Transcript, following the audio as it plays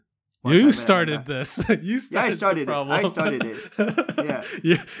one You time when I went started back. this. You Yeah, I started started the it. problem. I started it.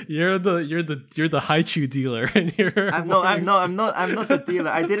 Yeah. You're the haichu dealer, and you're I'm not the dealer.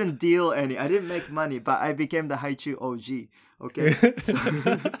 I didn't deal any. I didn't make money, but I became the haichu OG. Okay. So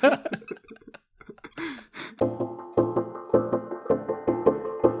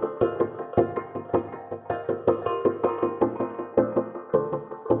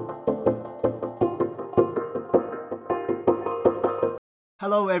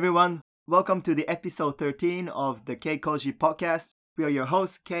hello, everyone. Welcome to the episode 13 of the Keikoji podcast. We are your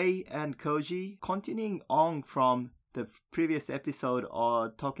hosts, Kei and Koji. Continuing on from the previous episode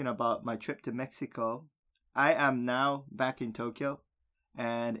talking about my trip to Mexico, I am now back in Tokyo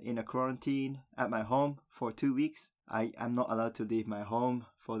and in a quarantine at my home for 2 weeks. I am not allowed to leave my home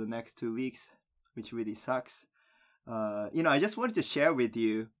for the next 2 weeks, which really sucks. I just wanted to share with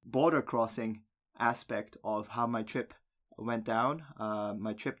you border crossing aspect of how my trip went down,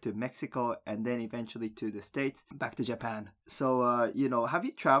 my trip to Mexico and then eventually to the States, back to Japan. So, have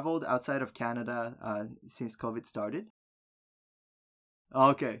you traveled outside of Canada since COVID started?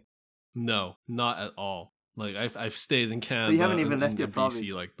 Okay. No, not at all. Like I've stayed in Canada. So you haven't even left in your BC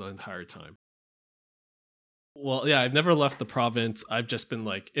province? like the entire time. Well, yeah, I've never left the province. I've just been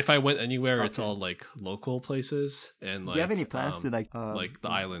like, if I went anywhere, it's Okay. all like local places and like. Do you have any plans to like the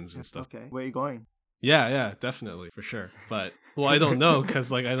islands and stuff? Okay. Where are you going? Yeah, definitely, for sure. But well, I don't know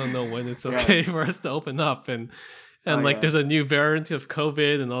because like I don't know when it's okay for us to open up and there's a new variant of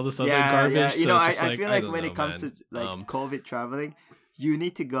COVID and all this other garbage. Yeah. So it's just I feel like don't when know, it comes man. to like COVID traveling, you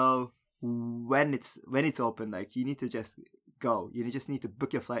need to go when it's open. Like you need to just go. You just need to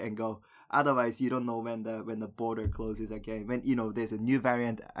book your flight and go. Otherwise, you don't know when the border closes again. When there's a new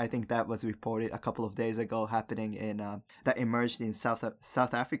variant. I think that was reported a couple of days ago happening in that emerged in South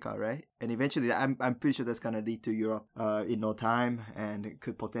Africa, right? And eventually, I'm pretty sure that's gonna lead to Europe in no time, and it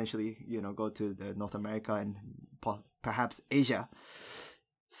could potentially go to the North America and perhaps Asia.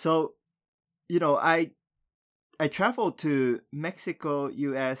 So, I traveled to Mexico,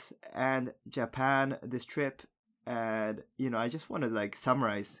 US, and Japan this trip. And I just want to like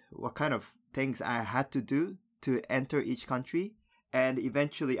summarize what kind of things I had to do to enter each country and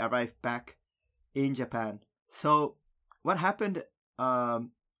eventually arrive back in Japan. So what happened,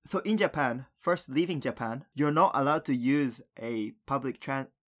 so in Japan, first leaving Japan, you're not allowed to use a public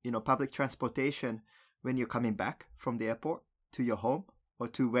transportation when you're coming back from the airport to your home or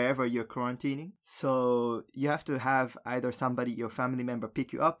to wherever you're quarantining. So you have to have either somebody, your family member,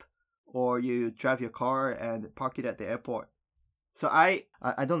 pick you up, or you drive your car and park it at the airport. So I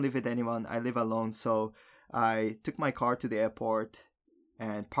don't live with anyone. I live alone. So I took my car to the airport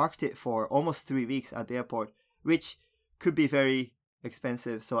and parked it for almost 3 weeks at the airport, which could be very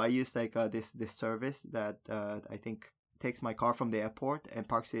expensive. So I used like this service that I think takes my car from the airport and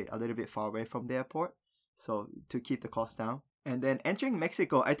parks it a little bit far away from the airport, so to keep the cost down. And then entering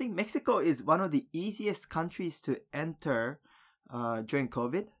Mexico, I think Mexico is one of the easiest countries to enter during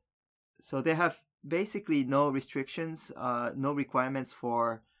COVID. So they have basically no restrictions, no requirements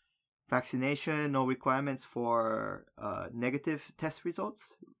for vaccination, no requirements for negative test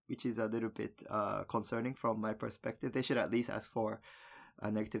results, which is a little bit concerning from my perspective. They should at least ask for a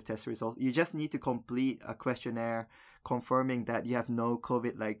negative test result. You just need to complete a questionnaire confirming that you have no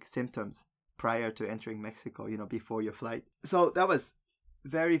COVID-like symptoms prior to entering Mexico, before your flight. So that was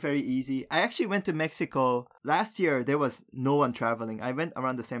very, very easy. I actually went to Mexico last year. There was no one traveling. I went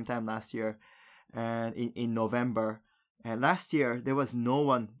around the same time last year, and in November. And last year there was no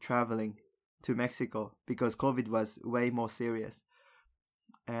one traveling to Mexico because COVID was way more serious.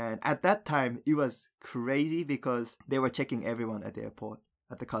 And at that time it was crazy because they were checking everyone at the airport,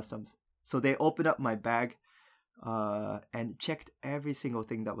 at the customs. So they opened up my bag and checked every single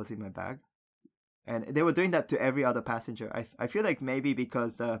thing that was in my bag. And they were doing that to every other passenger. I feel like maybe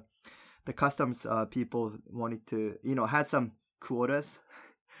because the customs people wanted to, had some quotas.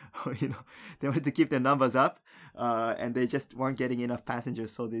 They wanted to keep their numbers up, and they just weren't getting enough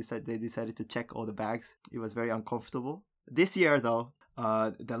passengers. So they decided to check all the bags. It was very uncomfortable. This year, though,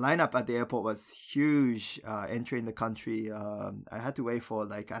 the lineup at the airport was huge. Entering the country, I had to wait for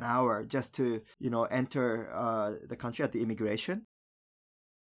like an hour just to, enter the country at the immigration.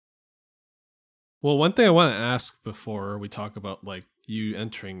 Well, one thing I want to ask before we talk about like you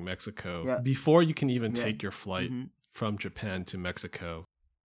entering Mexico, before you can even take your flight from Japan to Mexico,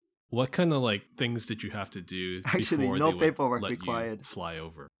 what kind of like things did you have to do before no they paperwork would let required. you fly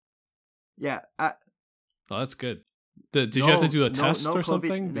over? Yeah. Oh, that's good. Did you have to do a test or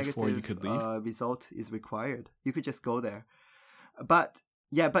something before you could leave? Result is required. You could just go there. But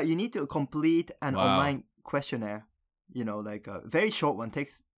you need to complete an online questionnaire. Like a very short one.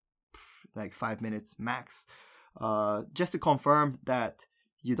 Takes like 5 minutes max, just to confirm that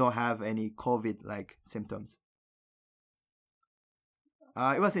you don't have any COVID-like symptoms.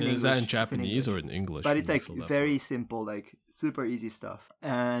 It was in English. Is that in Japanese or in English? But it's like very simple, like super easy stuff.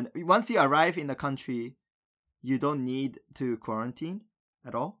 And once you arrive in the country, you don't need to quarantine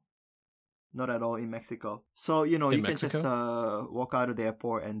at all. Not at all in Mexico. So, you can just walk out of the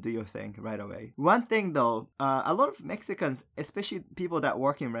airport and do your thing right away. One thing though, a lot of Mexicans, especially people that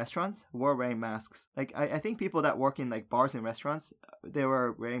work in restaurants, were wearing masks. Like, I think people that work in like bars and restaurants, they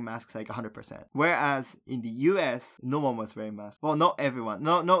were wearing masks like 100%. Whereas in the US, no one was wearing masks. Well, not everyone.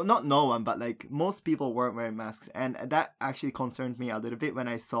 Not no one, but like most people weren't wearing masks. And that actually concerned me a little bit when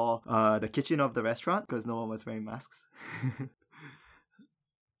I saw the kitchen of the restaurant, because no one was wearing masks.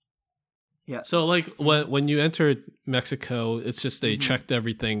 Yeah. So like when you entered Mexico, it's just they checked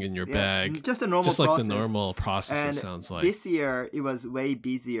everything in your bag. Just a normal process. Just like the normal process, it sounds like. This year, it was way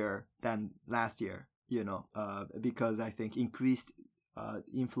busier than last year, because I think increased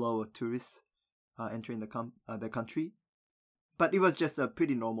inflow of tourists entering the country. But it was just a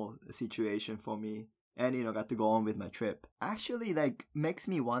pretty normal situation for me. And, got to go on with my trip. Actually, like, makes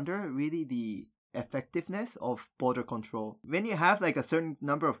me wonder really the effectiveness of border control. When you have like a certain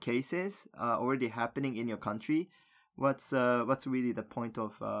number of cases already happening in your country, what's really the point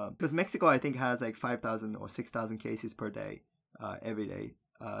of because Mexico I think has like 5,000 or 6,000 cases per day every day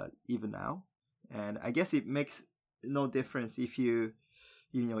even now, and I guess it makes no difference if you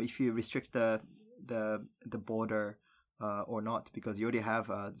restrict the border or not, because you already have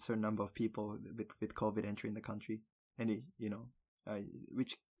a certain number of people with COVID entering the country, and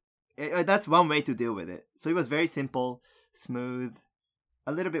which that's one way to deal with it. So it was very simple, smooth,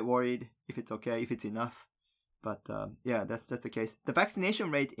 a little bit worried if it's okay, if it's enough. But that's the case. The vaccination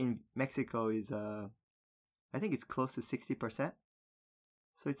rate in Mexico is, I think it's close to 60%.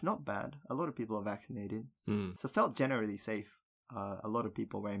 So it's not bad. A lot of people are vaccinated. So felt generally safe. A lot of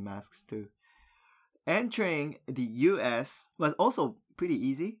people wearing masks too. Entering the US was also pretty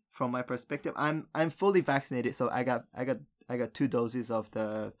easy from my perspective. I'm fully vaccinated, so I got 2 doses of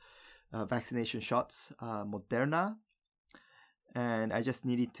the vaccination shots, Moderna, and I just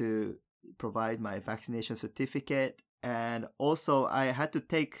needed to provide my vaccination certificate, and also I had to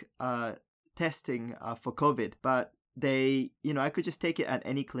take testing for COVID, but they, I could just take it at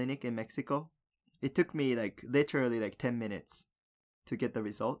any clinic in Mexico. It took me like literally like 10 minutes to get the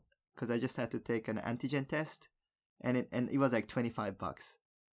result, because I just had to take an antigen test, and it was like $25.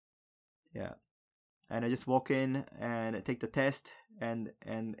 Yeah. And I just walk in and take the test and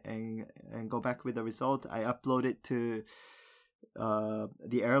go back with the result. I upload it to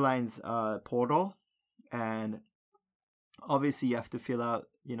the airline's portal, and obviously you have to fill out,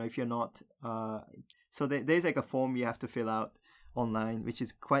 if you're not. So there's like a form you have to fill out online, which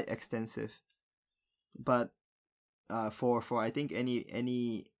is quite extensive. But for I think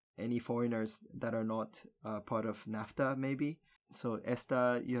any foreigners that are not part of NAFTA maybe. So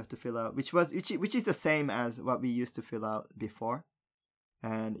ESTA you have to fill out, which is the same as what we used to fill out before,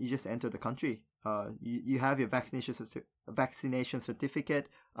 and you just enter the country. You have your vaccination certificate,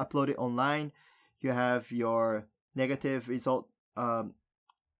 upload it online. You have your negative result,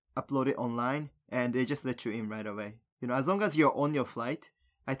 upload it online, and they just let you in right away. As long as you're on your flight.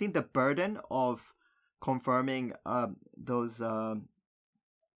 I think the burden of confirming those.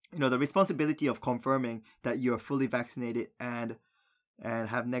 The responsibility of confirming that you are fully vaccinated and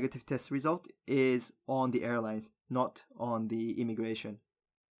have negative test result is on the airlines, not on the immigration.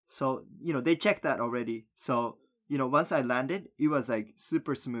 So, they checked that already. So, once I landed, it was like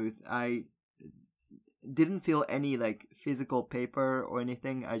super smooth. I didn't feel any like physical paper or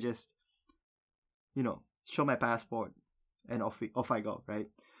anything. I just, show my passport and off I go, right?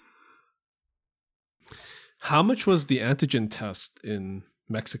 How much was the antigen test in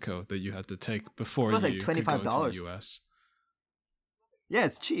Mexico that you had to take before you like $25 could go into the US? Yeah,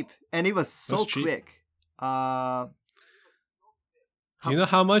 it's cheap, and it was so quick. Do you know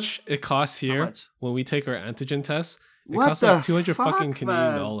how much it costs here when we take our antigen test? It costs like 200 fucking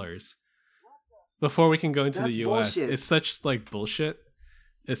Canadian dollars before we can go into the US. Bullshit. It's such like bullshit.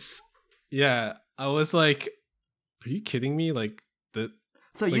 I was like, are you kidding me? Like the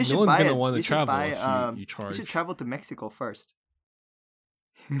so like, you should no one's buy gonna it. want to travel buy, if you charge. You should travel to Mexico first.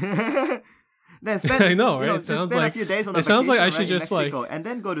 Then spend, I know, right? It sounds spend like a few days on a it sounds like I vacation, should right, just in Mexico, like and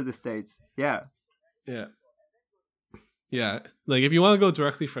then go to the States. Yeah. Like if you want to go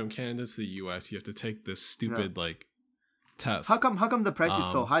directly from Canada to the US, you have to take this stupid like test. How come the price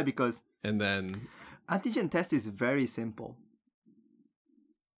is so high? Because and then antigen test is very simple.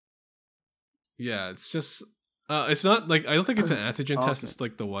 Yeah, it's just It's not like, I don't think it's an antigen test. Okay. It's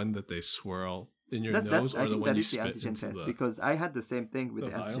like the one that they swirl in your That's nose, I or the think one that you is the spit antigen into test, because I had the same thing with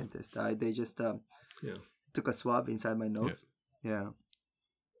the vial. antigen test. They just Yeah. took a swab inside my nose. Yeah.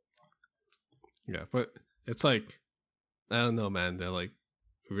 Yeah, but it's like, I don't know, man. They're like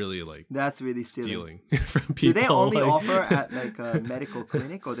really like That's really silly. stealing from people. Do they only like... offer at like a medical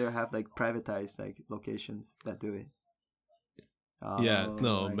clinic, or they have like privatized like locations that do it? Yeah,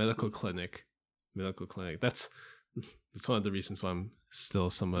 no, I medical see. clinic. Medical clinic. That's one of the reasons why I'm still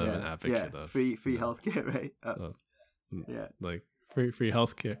somewhat of an advocate of free healthcare, right? Yeah. Like free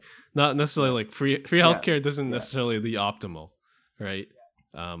healthcare. Not necessarily like free healthcare doesn't necessarily the optimal, right?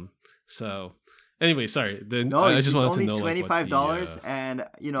 So anyway, sorry. Then no, I just wanted only to know $25, and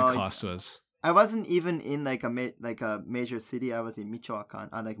you know the cost was. I wasn't even in like a major city. I was in Michoacan,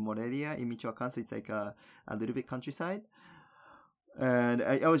 like Morelia in Michoacan, so it's like a little bit countryside. And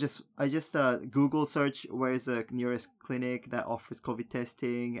I just Google search where is the nearest clinic that offers COVID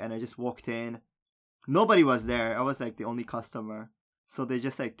testing, and I just walked in. Nobody was there. I was like the only customer, so they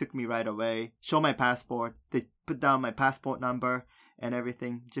just like took me right away. Show my passport. They put down my passport number and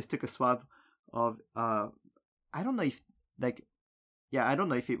everything. Just took a swab of I don't know if I don't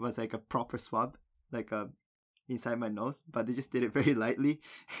know if it was like a proper swab, like inside my nose, but they just did it very lightly,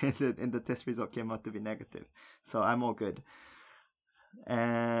 and the test result came out to be negative. So I'm all good.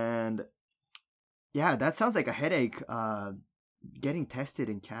 And yeah, that sounds like a headache. Getting tested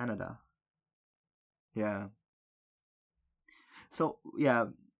in Canada. Yeah. So yeah,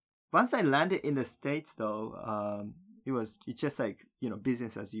 once I landed in the States, though, it's just like, you know,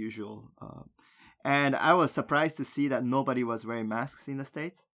 business as usual. And I was surprised to see that nobody was wearing masks in the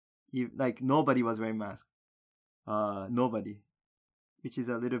States. Like nobody was wearing masks. Nobody, which is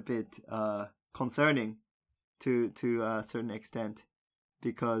a little bit concerning to a certain extent.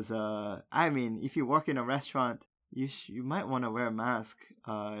 Because I mean, if you work in a restaurant, you might want to wear a mask.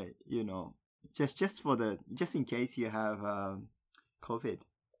 You know, just in case you have COVID,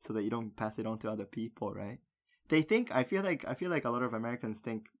 so that you don't pass it on to other people, right? They think I feel like a lot of Americans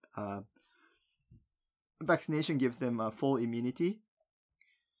think vaccination gives them full immunity.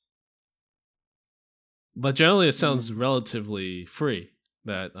 But generally, it sounds relatively free.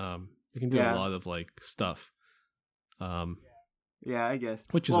 That you can do a lot of like stuff. Yeah, I guess.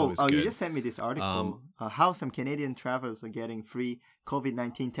 Which is always good. You just sent me this article. How some Canadian travelers are getting free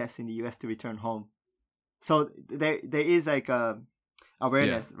COVID-19 tests in the US to return home. So there is like a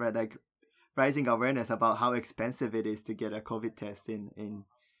awareness, right? Like rising awareness about how expensive it is to get a COVID test in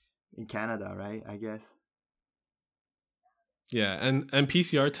Canada, right? I guess. Yeah, and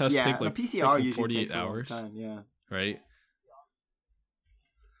PCR tests take like PCR usually 48 takes hours. A long time, yeah. Right?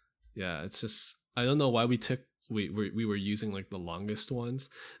 Yeah, it's just, I don't know why we were using like the longest ones.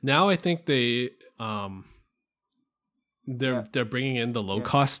 Now I think they're bringing in the low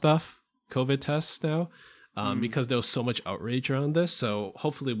cost stuff, COVID tests now, because there was so much outrage around this. So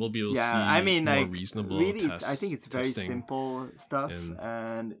hopefully we'll be able to see more reasonable really, tests. I think it's very simple stuff,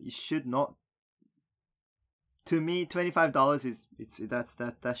 and you should not. To me, $25 is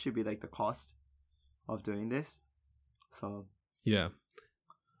that should be like the cost of doing this. So yeah.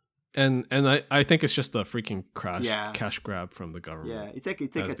 And I think it's just a freaking cash grab from the government. Yeah, it's like a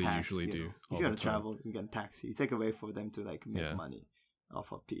tax. They usually do. If you're gonna travel, you get a taxi. It's like a way for them to like make money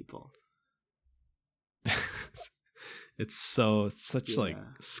off of people. It's such like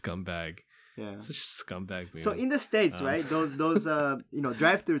scumbag. Yeah, such scumbag. Man. So in the States, right? Those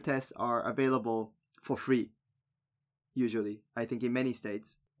drive-through tests are available for free. Usually, I think in many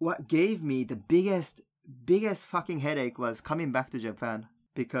states. What gave me the biggest fucking headache was coming back to Japan.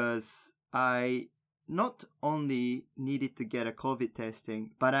 Because I not only needed to get a COVID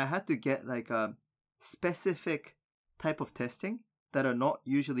testing, but I had to get like a specific type of testing that are not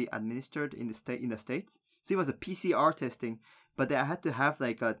usually administered in the States. So it was a PCR testing, but I had to have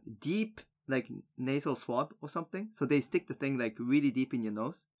like a deep like nasal swab or something. So they stick the thing like really deep in your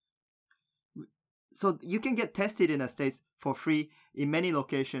nose. So you can get tested in the States for free in many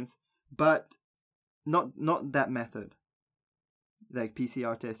locations, but not that method. Like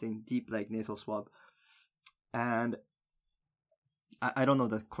PCR testing, deep like nasal swab, and I don't know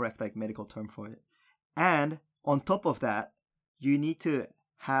the correct like medical term for it. And on top of that, you need to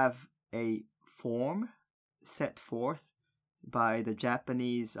have a form set forth by the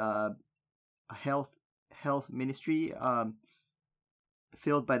Japanese health ministry,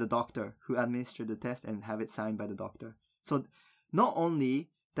 filled by the doctor who administered the test, and have it signed by the doctor. So not only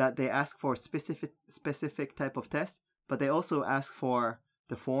that they ask for specific type of test, but they also ask for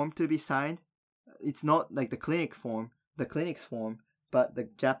the form to be signed. It's not like the clinic's form, but the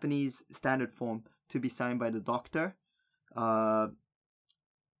Japanese standard form to be signed by the doctor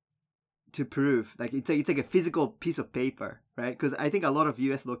to prove, like it's like a physical piece of paper, right? Because I think a lot of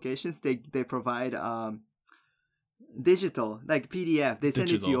US locations they provide digital, like PDF. They send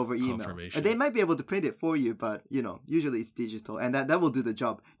it to you over email. They might be able to print it for you, but usually it's digital, and that will do the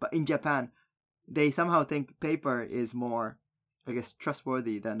job. But in Japan, they somehow think paper is more, I guess,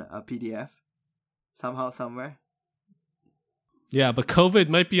 trustworthy than a PDF. Somehow, somewhere. Yeah, but COVID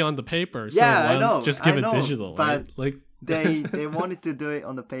might be on the paper. So I know. Just give it digital, but right? Like they wanted to do it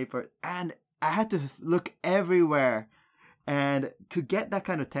on the paper, and I had to look everywhere, and to get that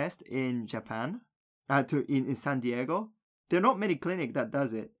kind of test in Japan, in San Diego, there are not many clinics that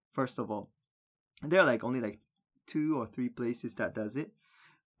does it. First of all, there are only 2 or 3 places that does it,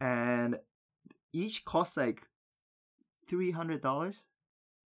 and each costs $300,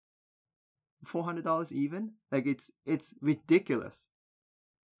 $400 even. It's ridiculous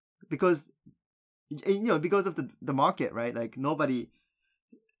because because of the market, right? Nobody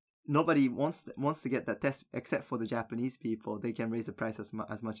wants to get that test except for the Japanese people. They can raise the price as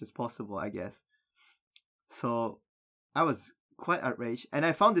much as possible, I guess. So I was quite outraged, and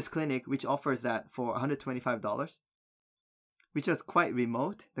I found this clinic which offers that for $125, which was quite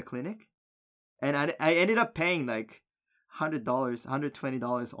remote, the clinic, and I ended up paying $100,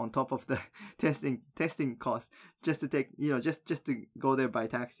 $120 on top of the testing cost just to take just to go there by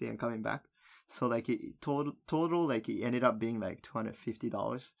taxi and coming back. So total it ended up being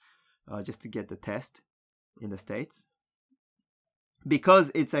 $250 just to get the test in the States,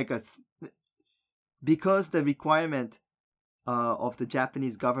 because it's because the requirement of the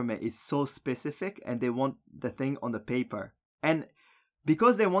Japanese government is so specific, and they want the thing on the paper, and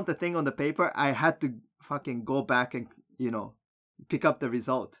because they want the thing on the paper, I had to fucking go back and pick up the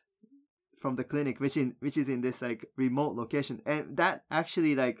result from the clinic, which is in this remote location, and that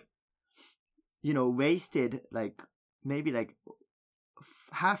actually wasted maybe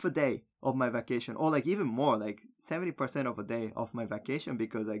half a day of my vacation, or even more, 70% of a day of my vacation,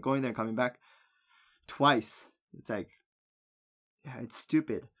 because going there and coming back twice. It's it's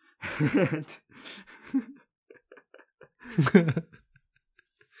stupid.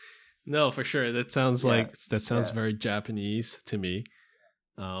 No, for sure. That sounds very Japanese to me.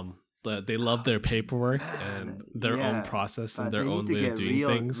 They love their paperwork and their own process and their own way of doing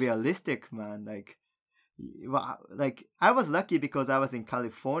things. Realistic, man. I was lucky because I was in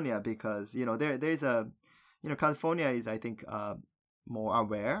California, because there's a California is, I think, more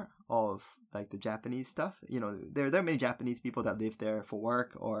aware of the Japanese stuff. There are many Japanese people that live there for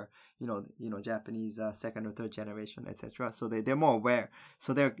work, or Japanese second or third generation, etc. So they're more aware.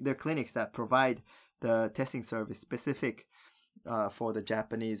 So they're clinics that provide the testing service specific for the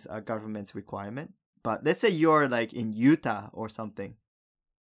Japanese government's requirement. But let's say you're in Utah or something,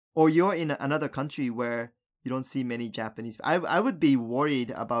 or you're in another country where you don't see many Japanese. I would be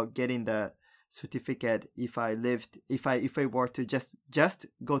worried about getting the certificate if I were to just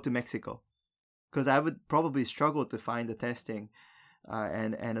go to Mexico, because I would probably struggle to find the testing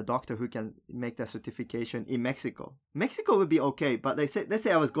and a doctor who can make that certification in Mexico. Mexico would be okay, but let's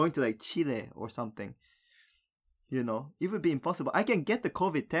say I was going to Chile or something, it would be impossible. I can get the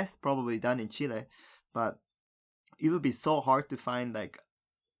COVID test probably done in Chile, but it would be so hard to find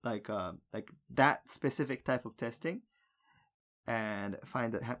that specific type of testing, and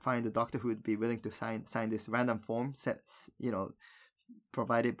find the doctor who would be willing to sign this random form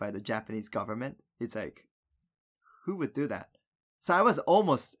provided by the Japanese government. It's who would do that? So I was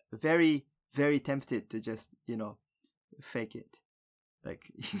almost very, very tempted to just fake it.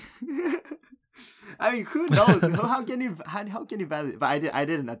 I mean, who knows? how can you validate? But I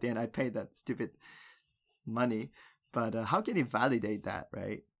didn't at the end. I paid that stupid money. But how can you validate that,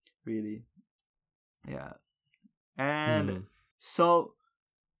 right? Really? Yeah. And so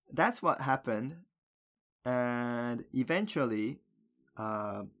that's what happened. And eventually,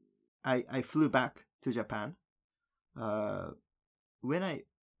 I flew back to Japan.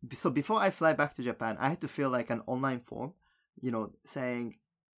 Before I fly back to Japan, I had to fill an online form, saying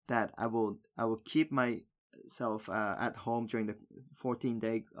that I will keep myself at home during the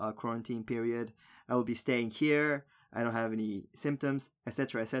 14-day quarantine period. I will be staying here. I don't have any symptoms,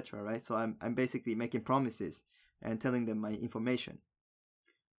 etc., etc. Right? So I'm basically making promises and telling them my information.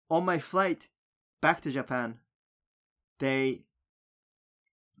 On my flight back to Japan, they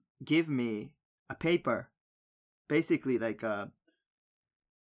give me a paper, basically like a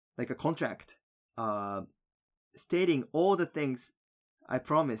contract, stating all the things I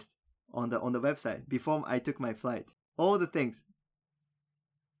promised on the website before I took my flight. All the things.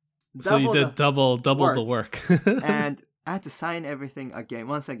 So you did double the work. And I had to sign everything again,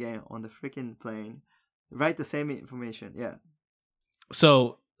 once again, on the freaking plane. Write the same information. Yeah.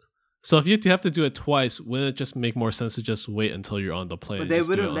 So if you have to do it twice, wouldn't it just make more sense to just wait until you're on the plane? But and they just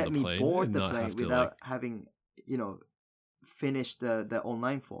wouldn't do it let on the me board the not plane have to, without having, finish the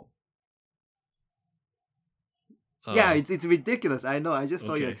online form. Yeah, it's ridiculous. I know. I just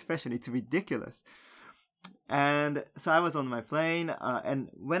saw your expression. It's ridiculous. And so I was on my plane, and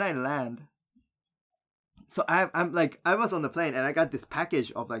when I land, so I'm like, I was on the plane and I got this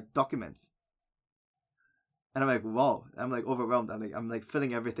package of like documents, and I'm like, whoa! I'm like overwhelmed. I'm like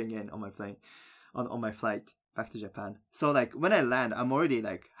filling everything in on my plane, on my flight back to Japan. So like when I land, I'm already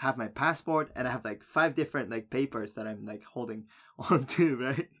like have my passport and I have like 5 different like papers that I'm like holding on to,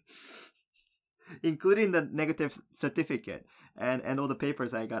 right? Including the negative certificate and all the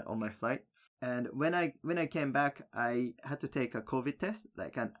papers I got on my flight. And when I came back, I had to take a COVID test,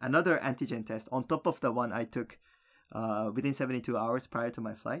 like another antigen test on top of the one I took within 72 hours prior to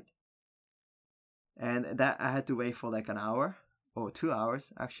my flight. And that I had to wait for like an hour or 2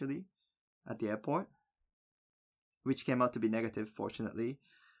 hours actually at the airport, which came out to be negative, fortunately.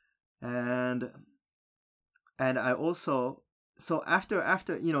 And I also, so after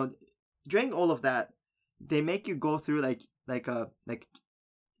during all of that, they make you go through like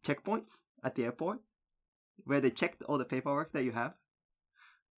checkpoints at the airport where they check all the paperwork that you have,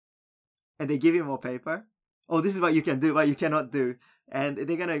 and they give you more paper. Oh, this is what you can do, what you cannot do, and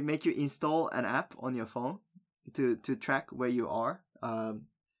they're gonna make you install an app on your phone to track where you are. When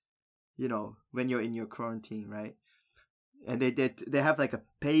you're in your quarantine, right? And they have like a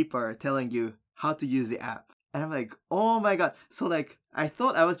paper telling you how to use the app. And I'm like, oh my god. So like, I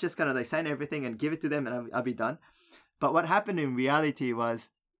thought I was just gonna like sign everything and give it to them and I'll be done. But what happened in reality was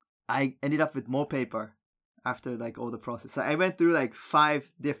I ended up with more paper after like all the process. So I went through like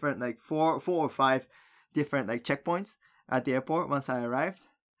 5 different, like 4 or 5 different like checkpoints at the airport once I arrived.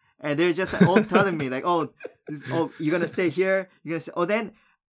 And they're just all telling me like, oh, you're gonna stay here. You're gonna stay. Oh, then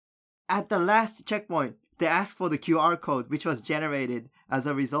at the last checkpoint, they asked for the QR code, which was generated as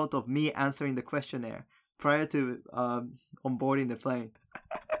a result of me answering the questionnaire prior to onboarding the plane.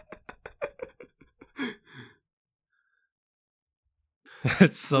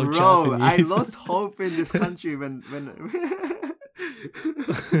 It's so Bro, Japanese. I lost hope in this country when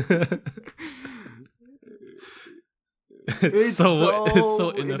it's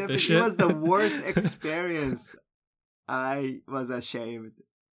so inefficient. It was the worst experience. I was ashamed.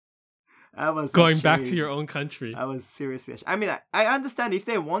 Going back to your own country. I was seriously ashamed. I mean, I understand if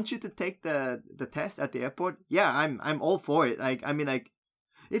they want you to take the test at the airport. Yeah, I'm all for it. Like, I mean, like,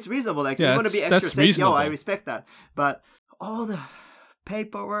 it's reasonable. Like, you want to be extra safe. Yo, I respect that. But all the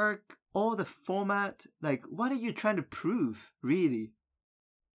paperwork, all the format, like, what are you trying to prove, really?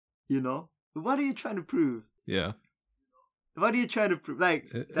 What are you trying to prove? Yeah. What are you trying to prove?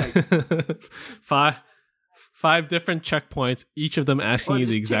 Like 5 different checkpoints, each of them asking you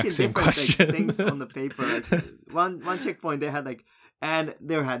the exact same question. Like, things on the paper. Like, one checkpoint they had like, and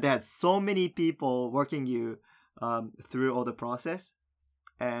they had so many people working you through all the process,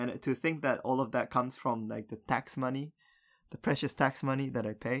 and to think that all of that comes from like the tax money, the precious tax money that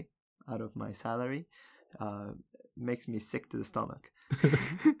I pay out of my salary, makes me sick to the stomach.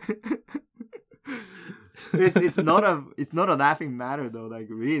 It's not a laughing matter though. Like,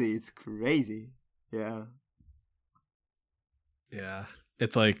 really, it's crazy. Yeah. Yeah,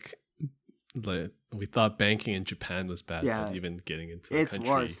 it's like we thought banking in Japan was bad, but even getting into the country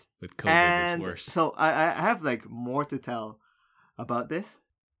worse. With COVID is worse. So I have like more to tell about this,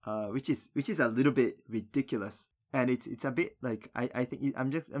 which is a little bit ridiculous, and it's a bit like I think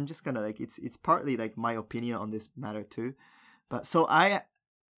I'm just gonna like it's partly like my opinion on this matter too, but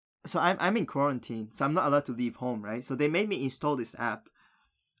I'm in quarantine, so I'm not allowed to leave home, right? So they made me install this app,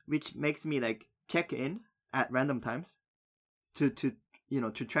 which makes me like check in at random times to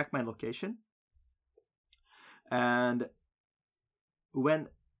track my location. And when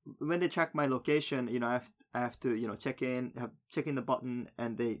they track my location, I have to check in the button,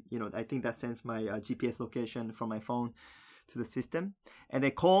 and they I think that sends my GPS location from my phone to the system, and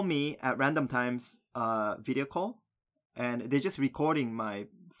they call me at random times, video call, and they're just recording my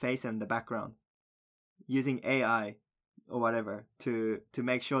face and the background using AI or whatever to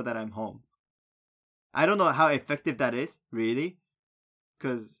make sure that I'm home. I don't know how effective that is, really,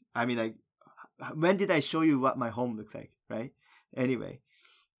 because I mean, like, when did I show you what my home looks like, right? Anyway,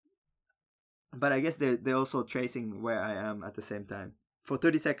 but I guess they're also tracing where I am at the same time. For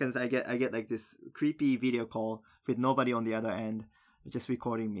 30 seconds, I get like this creepy video call with nobody on the other end, just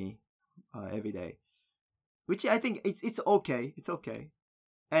recording me every day, which I think it's okay. It's okay,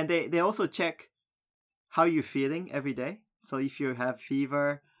 and they also check how you're feeling every day. So if you have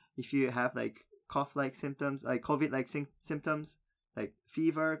fever, if you have like cough-like symptoms, like COVID-like symptoms, like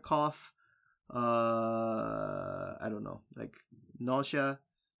fever, cough, I don't know, like nausea,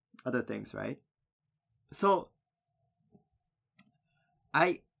 other things, right? So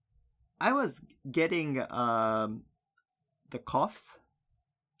I was getting the coughs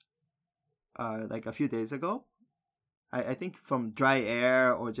like a few days ago. I think from dry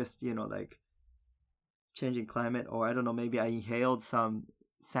air or just, like changing climate, or I don't know, maybe I inhaled some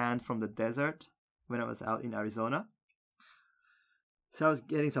sand from the desert when I was out in Arizona. So I was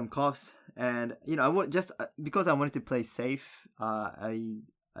getting some coughs, and I because I wanted to play safe. I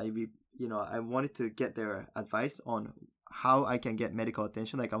wanted to get their advice on how I can get medical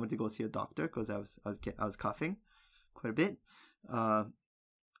attention. Like I wanted to go see a doctor because I was coughing quite a bit.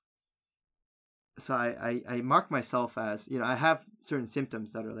 So I marked myself as, I have certain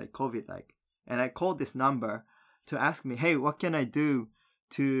symptoms that are like COVID like, and I called this number to ask me, hey, what can I do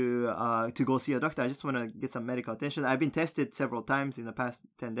to go see a doctor? I just want to get some medical attention. I've been tested several times in the past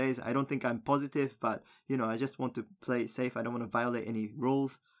 10 days. I don't think I'm positive, but I just want to play safe. I don't want to violate any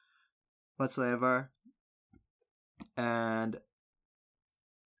rules whatsoever. And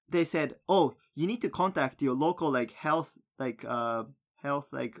they said, oh, you need to contact your local like health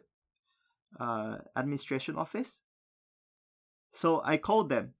administration office. So I called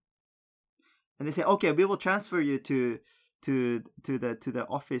them, and they said, okay, we will transfer you to the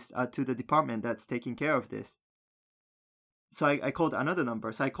office, to the department that's taking care of this. So I called another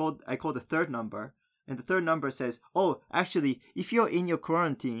number. So I called the third number, and the third number says, oh, actually, if you're in your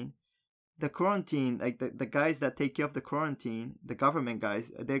quarantine, the quarantine, like the guys that take care of the quarantine, the government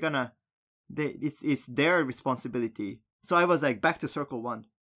guys, it's their responsibility. So I was like back to circle one.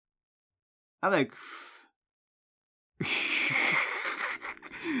 I'm like,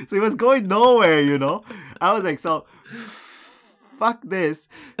 so it was going nowhere, I was like, so fuck this.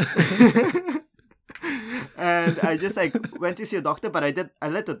 And I just like went to see a doctor, but I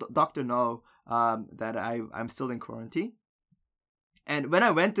let the doctor know that I'm still in quarantine. And when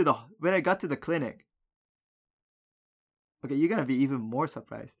I got to the clinic, okay, you're gonna be even more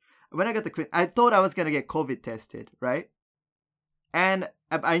surprised. When I got to the clinic, I thought I was gonna get COVID tested, right? And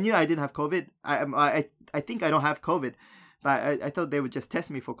I knew I didn't have COVID. I think I don't have COVID, but I thought they would just test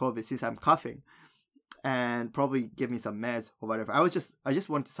me for COVID since I'm coughing, and probably give me some meds or whatever. I just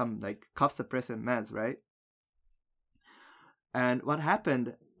wanted some like cough suppressant meds, right? And what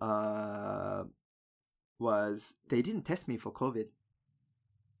happened was they didn't test me for COVID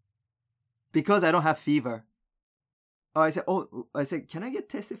because I don't have fever. I said, can I get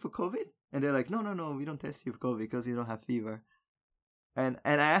tested for COVID? And they're like, no, we don't test you for COVID because you don't have fever. And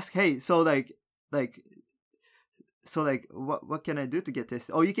I asked, hey, so what can I do to get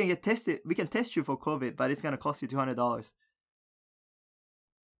tested? Oh, you can get tested. We can test you for COVID, but it's gonna cost you $200.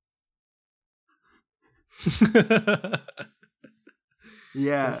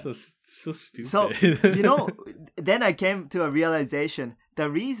 Yeah, that's so stupid. So then I came to a realization. The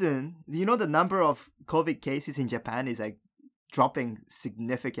reason, the number of COVID cases in Japan is like dropping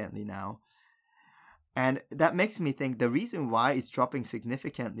significantly now. And that makes me think the reason why it's dropping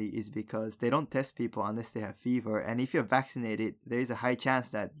significantly is because they don't test people unless they have fever. And if you're vaccinated, there is a high chance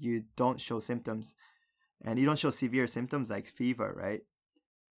that you don't show symptoms. And you don't show severe symptoms like fever, right?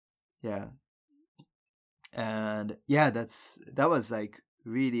 Yeah. And yeah, that was like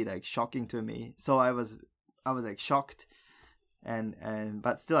really like shocking to me. So I was like shocked.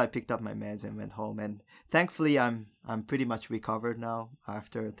 But still I picked up my meds and went home, and thankfully I'm pretty much recovered now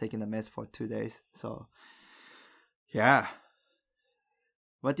after taking the meds for 2 days. So yeah.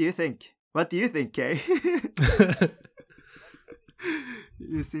 What do you think? Kay?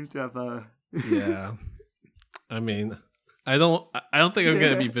 You seem to have a Yeah. I mean, I don't think I'm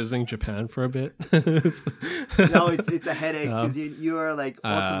gonna be visiting Japan for a bit. No, it's a headache because you are like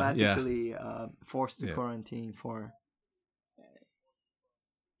automatically forced to quarantine for.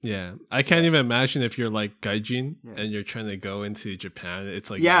 Yeah, I can't even imagine if you're like gaijin and you're trying to go into Japan.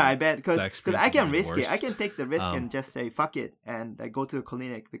 It's like I bet because I can risk worse. it. I can take the risk and just say fuck it and like go to a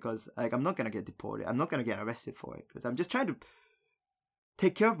clinic because like I'm not gonna get deported. I'm not gonna get arrested for it because I'm just trying to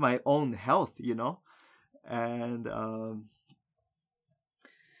take care of my own health, and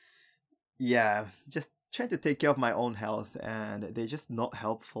just trying to take care of my own health, and they're just not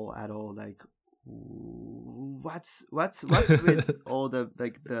helpful at all. Like, what's with all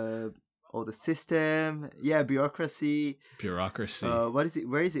the system? Yeah, bureaucracy. What is it?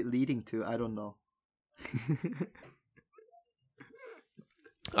 Where is it leading to? I don't know.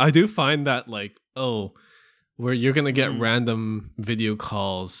 I do find that where you're gonna get random video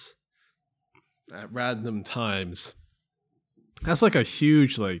calls at random times. That's like a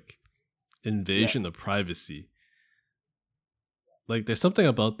huge like invasion of privacy. Like there's something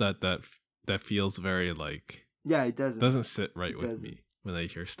about that feels very like it doesn't sit right with me when I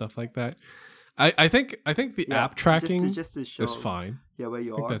hear stuff like that. I think the app tracking just to show, is fine. Where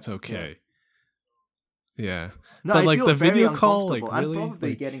you I think are. that's okay. Yeah. No, but I like feel the very video call, like uncomfortable. really, I'm probably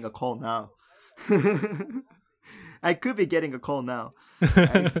like... getting a call now. I could be getting a call now.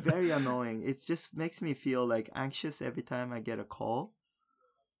 It's very annoying. It just makes me feel like anxious every time I get a call.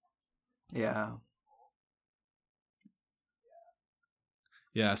 Yeah.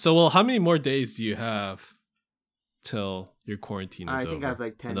 Yeah. So, well, how many more days do you have till your quarantine is over? I think I have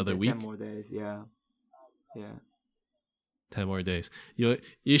like 10 more days. Yeah. 10 more days. You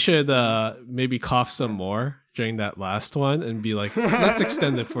should maybe cough some more during that last one and be like, let's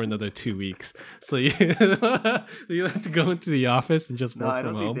extend it for another 2 weeks. So you have to go into the office and just work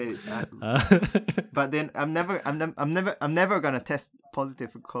from home. But then I'm never gonna test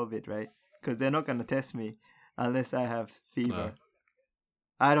positive for COVID, right? Because they're not gonna test me unless I have fever.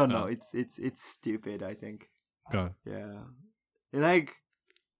 I don't know. It's stupid, I think. Go. Yeah. Like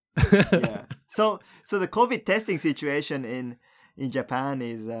yeah. So the COVID testing situation in Japan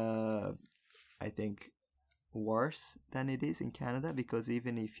is I think worse than it is in Canada, because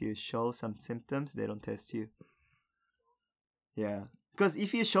even if you show some symptoms, they don't test you. Yeah. Because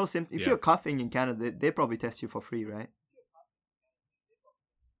if you show if you're coughing in Canada, they probably test you for free, right?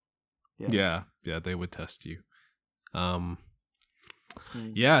 Yeah, they would test you. Yeah,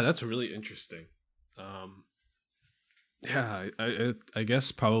 that's really interesting. Yeah, I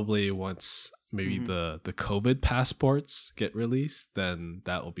guess probably once maybe the COVID passports get released, then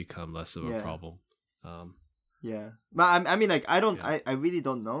that will become less of a problem. Yeah, but I mean, like, I really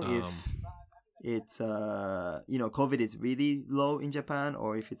don't know if it's COVID is really low in Japan,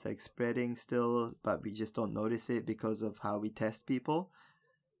 or if it's like spreading still, but we just don't notice it because of how we test people.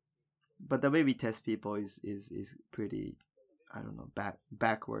 But the way we test people is pretty, I don't know,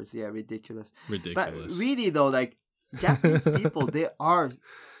 backwards. Yeah, ridiculous. But really though, like, Japanese people, they are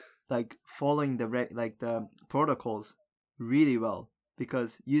like following the protocols really well,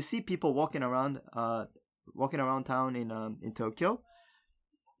 because you see people walking around town in Tokyo,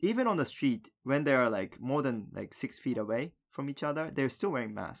 even on the street, when they are like more than like 6 feet away from each other, they're still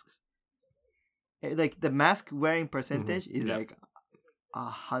wearing masks. Like the mask wearing percentage is like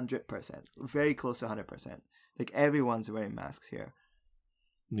 100%, very close to 100%. Like everyone's wearing masks here.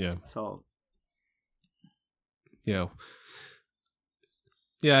 Yeah. So. Yeah.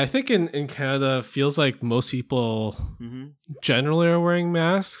 Yeah, I think in Canada, feels like most people generally are wearing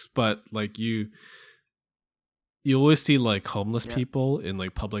masks, but like you always see like homeless people in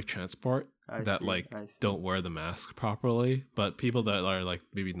like public transport that don't wear the mask properly. But people that are like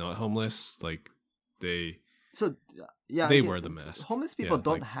maybe not homeless, like they wear the mask. Homeless people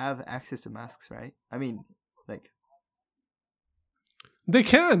don't have access to masks, right? I mean, like they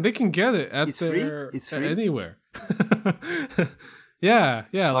can get it at it's free? Anywhere. yeah,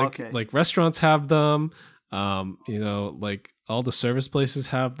 like restaurants have them. Like all the service places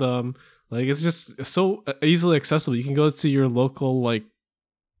have them. Like it's just so easily accessible. You can go to your local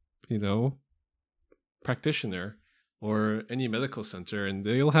practitioner or any medical center, and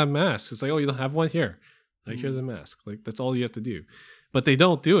they'll have masks. It's like, oh, you don't have one here. Like here's a mask. Like that's all you have to do. But they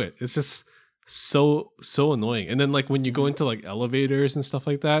don't do it. It's just so annoying. And then like when you go into like elevators and stuff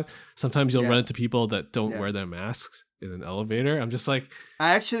like that, sometimes you'll run into people that don't wear their masks in an elevator. I'm just like,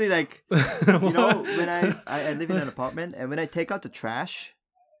 I actually like when I live in an apartment, and when I take out the trash,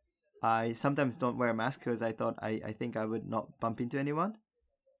 I sometimes don't wear a mask because I thought I think I would not bump into anyone.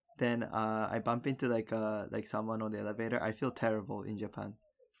 Then I bump into like someone on the elevator. I feel terrible in Japan.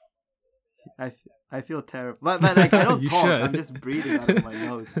 I feel terrible, but like I don't talk. I'm just breathing out of my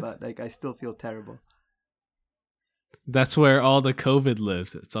nose, but like I still feel terrible. That's where all the COVID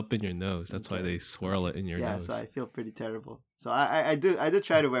lives. It's up in your nose. That's why they swirl it in your nose. Yeah, so I feel pretty terrible. So I do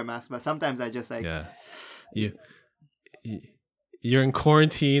try to wear masks, but sometimes I just like you're in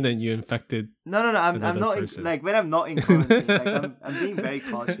quarantine and you infected. No. I'm not like when I'm not in quarantine. Like I'm being very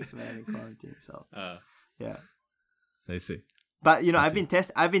cautious when I'm in quarantine. So yeah, I see. But I've been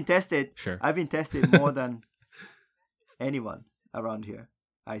tested. Sure. I've been tested more than anyone around here,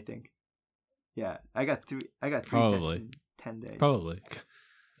 I think. Yeah, I got three tests in 10 days. Probably.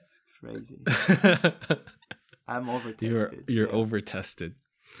 It's crazy. I'm over tested. You're over tested.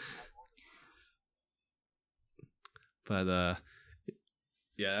 But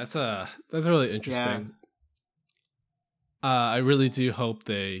that's really interesting. I really do hope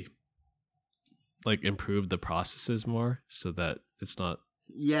they like improve the processes more so that it's not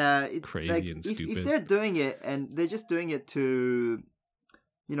Yeah, it's crazy like and stupid. If they're doing it and they're just doing it to,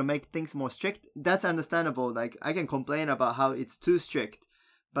 make things more strict, that's understandable. Like, I can complain about how it's too strict,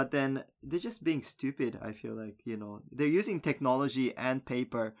 but then they're just being stupid. I feel like, they're using technology and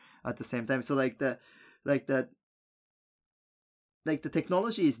paper at the same time. So like the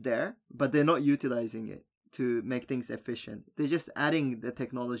technology is there, but they're not utilizing it to make things efficient. They're just adding the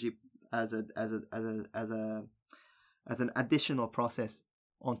technology as an additional process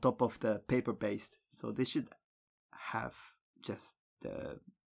on top of the paper based. So they should have just the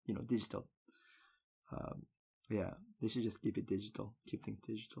digital. They should just keep it digital, keep things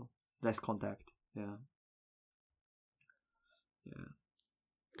digital, less contact. Yeah.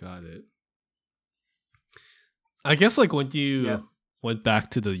 Got it. I guess like when you went back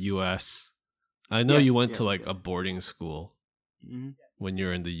to the US, I know you went to like a boarding school when you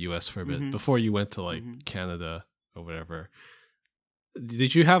were in the US for a bit, before you went to like Canada or whatever.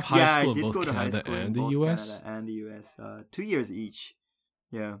 Did you have high school in both Canada and the US? Canada and the US, 2 years each.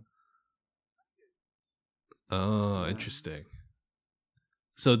 Yeah. Oh, interesting.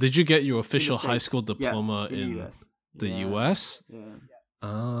 So did you get your official high school diploma in the US? Yeah.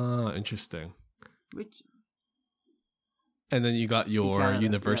 Ah, interesting. And then you got your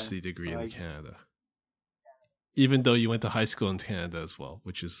university degree in Canada. Even though you went to high school in Canada as well,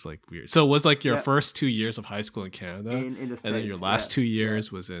 which is like weird. So it was like your first 2 years of high school in Canada, in the States, and then your last 2 years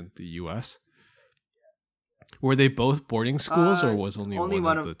was in the US? Were they both boarding schools, or was only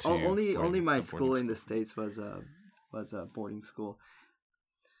one of the two? Only my school in the States was a boarding school.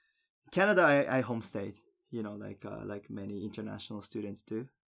 Canada, I homestayed, like many international students do.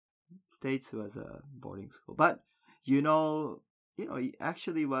 States was a boarding school, but it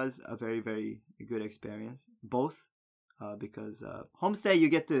actually was a very, very good experience. Both, because homestay, you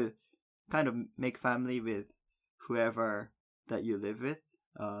get to kind of make family with whoever that you live with,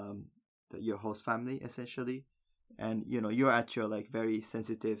 your host family essentially, and you're at your like very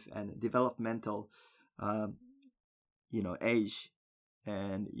sensitive and developmental, age,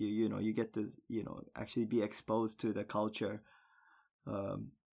 and you get to actually be exposed to the culture,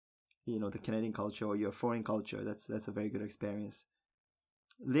 the Canadian culture or your foreign culture. That's a very good experience.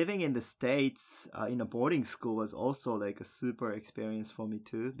 Living in the States in a boarding school was also like a super experience for me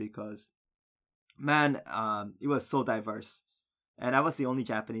too, because man, it was so diverse, and I was the only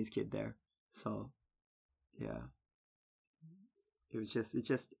Japanese kid there. So yeah, it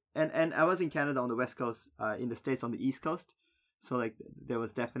just and I was in Canada on the West Coast, in the States on the East Coast. So like there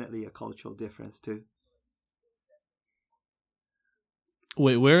was definitely a cultural difference too.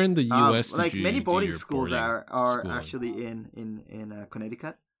 Wait, where in the U.S. like did you many do boarding your schools boarding are schooling? actually in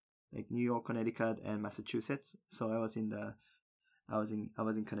Connecticut, like New York, Connecticut, and Massachusetts. So I was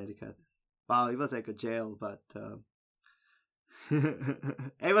in Connecticut. Wow, it was like a jail, but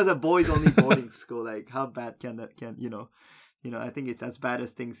it was a boys only boarding school. Like how bad can I think it's as bad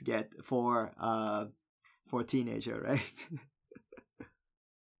as things get for a teenager, right?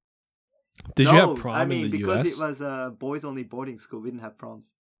 Did you have prom in the because U.S.? it was a boys only boarding school, we didn't have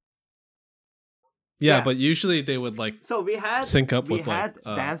proms. Yeah, but usually they would like sync up with like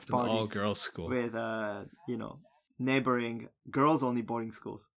dance an parties all girls school with neighboring girls only boarding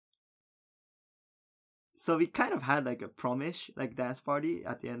schools. So we kind of had like a promish like dance party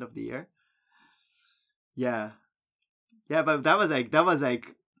at the end of the year. Yeah, but that was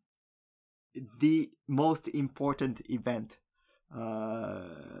like the most important event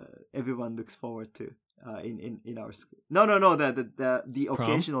everyone looks forward to in our school. No, the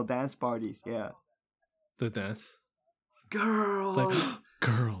occasional dance parties. Yeah, the dance girls. It's like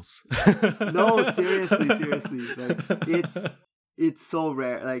girls. No, seriously, like it's so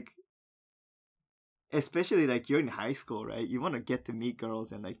rare. Like especially like you're in high school, right? You want to get to meet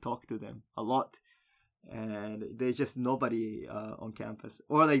girls and like talk to them a lot, and there's just nobody on campus,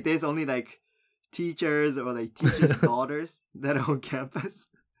 or like there's only like teachers or like teachers' daughters that are on campus.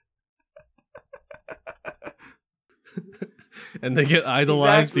 And they get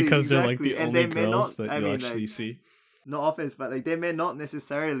idolized because they're like the only girls that you actually see. No offense, but like they may not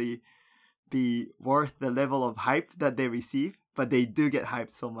necessarily be worth the level of hype that they receive, but they do get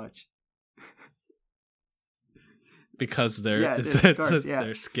hyped so much. Because they're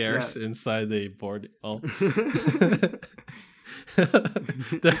scarce inside the board. Oh.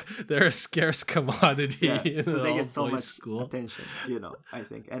 they're a scarce commodity. So they get so much attention, I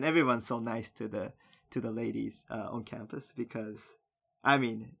think, and everyone's so nice to the ladies on campus, because I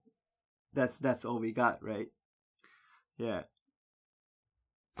mean that's all we got, right? Yeah.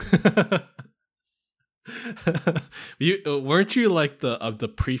 Weren't you like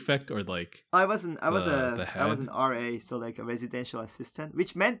the prefect or like? I wasn't. I was an RA, so like a residential assistant,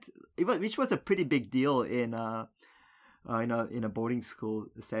 which was a pretty big deal in a boarding school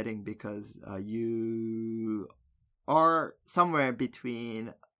setting, because you are somewhere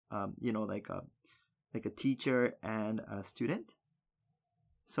between like a teacher and a student.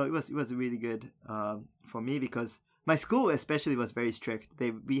 So it was really good for me, because my school especially was very strict.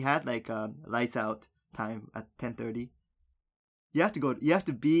 We had like lights out time at 10:30. You have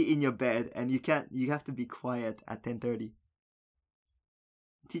to be in your bed, and you have to be quiet at 10:30.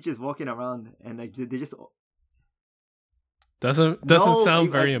 Teachers walking around and like they just doesn't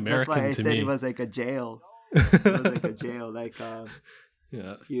sound very American to me. That's why I said it was like a jail. It was like a jail. Like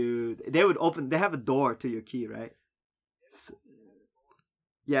yeah. They have a door to your key, right? So,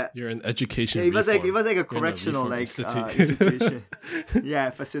 yeah. You're an education. Yeah, it was like a correctional like institution. Yeah,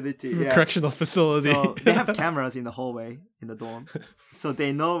 facility. Yeah. Correctional facility. So they have cameras in the hallway in the dorm, so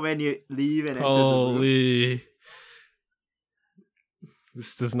they know when you leave and enter Holy. the room.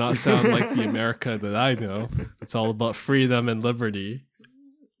 This does not sound like the America that I know. It's all about freedom and liberty.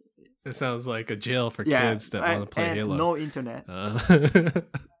 It sounds like a jail for kids that want to play Halo. No internet.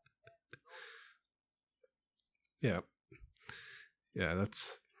 Yeah. Yeah,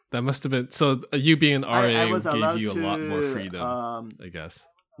 that must have been... So you being an RA gave you a lot more freedom, I guess.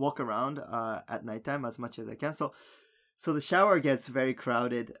 Walk around at nighttime as much as I can. So the shower gets very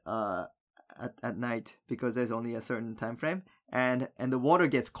crowded at night, because there's only a certain time frame. And the water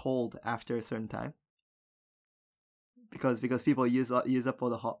gets cold after a certain time, because people use up all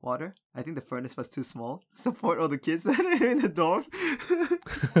the hot water. I think the furnace was too small to support all the kids that are in the dorm.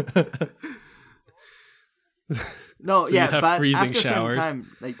 No, so yeah, but after showers. a certain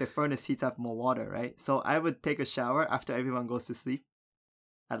time, like the furnace heats up more water, right? So I would take a shower after everyone goes to sleep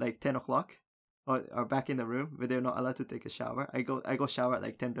at like 10 o'clock, or back in the room where they're not allowed to take a shower. I go shower at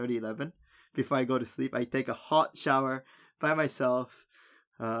like 10:30, 11 before I go to sleep. I take a hot shower by myself.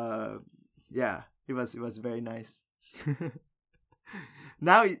 Yeah, it was very nice.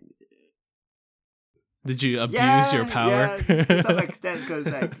 Now, did you abuse your power? Yeah, to some extent, because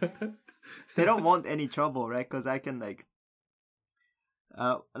like they don't want any trouble, right? Because I can I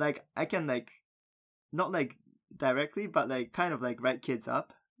can not like directly, but like kind of like write kids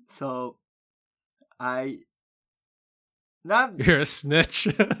up. So you're a snitch.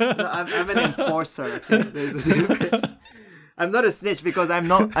 No, I'm an enforcer. Okay? There's a difference. I'm not a snitch because I'm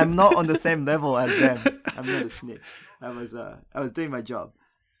not on the same level as them. I'm not a snitch. I was doing my job.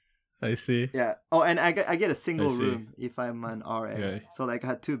 I see. Yeah. Oh, and I get a single room if I'm an RA. Okay. So like I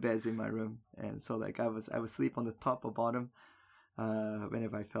had 2 beds in my room, and so like I would sleep on the top or bottom,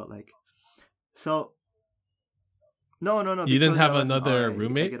 whenever I felt like. So. No. You didn't have another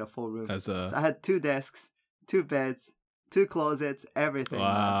roommate? I get a full room. So I had 2 desks, 2 beds, 2 closets, everything.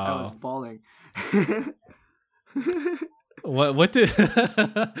 Wow. Man. I was balling. What did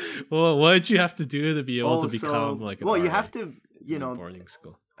what did you have to do to be able to become like a you have to boarding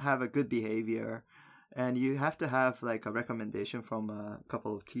school, have a good behavior, and you have to have like a recommendation from a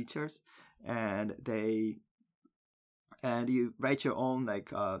couple of teachers, and you write your own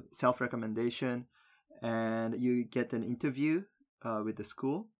like self recommendation, and you get an interview with the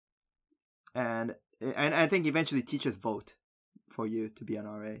school, and I think eventually teachers vote for you to be an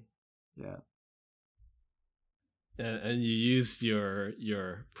RA. Yeah. And you used your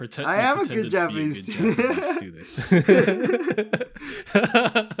I am a good Japanese student.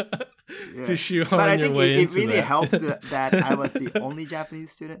 Yeah. To shoehorn but I your think way it into really that. helped that I was the only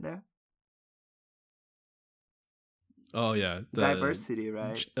Japanese student there. Oh yeah, diversity,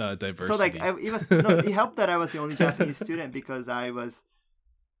 right? Diversity. So like it helped that I was the only Japanese student, because I was,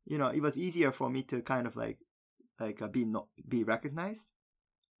 it was easier for me to kind of be recognized.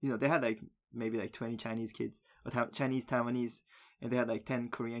 They had like maybe like 20 Chinese kids, or Chinese Taiwanese, and they had like 10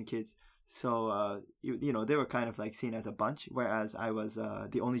 Korean kids. So they were kind of like seen as a bunch, whereas I was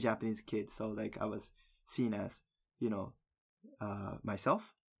the only Japanese kid. So like I was seen as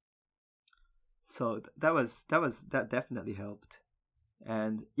myself. So that definitely helped.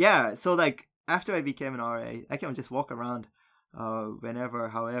 And yeah, so like after I became an RA, I can just walk around whenever,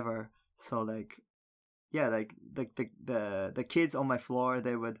 however. So like yeah, like the kids on my floor,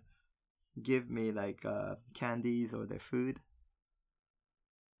 they would give me like candies or their food.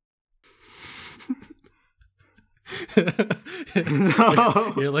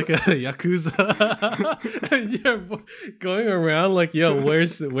 No. You're like a yakuza. You're going around like, yo,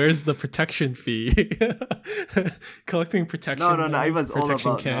 where's the protection fee? Collecting protection. No, it was all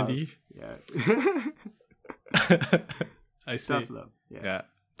about candy. Love. Yeah. I see. Tough love. Yeah.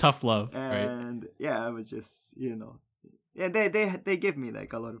 Tough love, and right? yeah, I was just yeah, they give me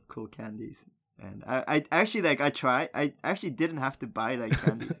like a lot of cool candies, and I actually like I actually didn't have to buy like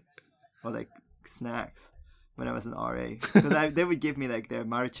candies or like snacks when I was an RA, because they would give me like their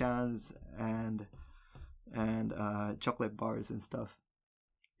Maruchans and chocolate bars and stuff,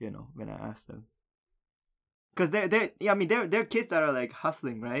 when I asked them, because they're kids that are like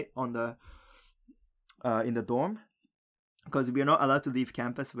hustling, right, on the in the dorm, because we are not allowed to leave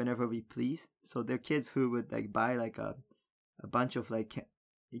campus whenever we please. So they're kids who would like buy like a bunch of like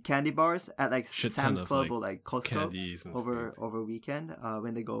candy bars at like Sam's Club or like Costco over weekend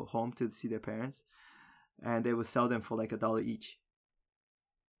when they go home to see their parents, and they would sell them for like $1 each.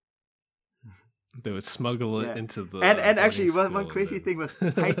 They would smuggle it into the and actually one crazy thing was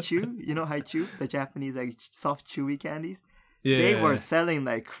haichu. Haichu, the Japanese like soft chewy candies. Yeah, they were selling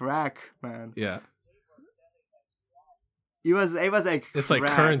like crack, man. Yeah. It was like it's crack.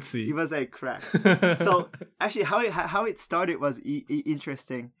 Like currency. It was like crack. So actually, how it started was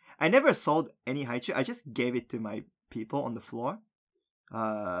interesting. I never sold any haichu. I just gave it to my people on the floor.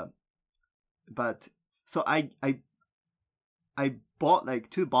 But so I bought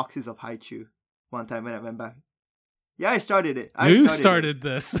like 2 boxes of haichu one time when I went back. Yeah, I started it. You started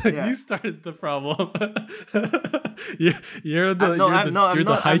this. Yeah. You started the problem. you're the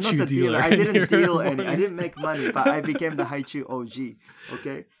haichu dealer. I didn't deal any. I didn't make money, but I became the haichu OG.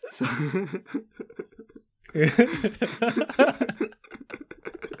 Okay, so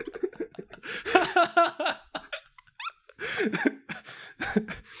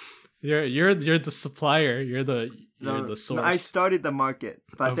you're the supplier. You're the source. No, I started the market,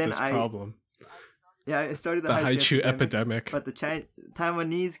 but then problem. Yeah, it started the haichu epidemic. But the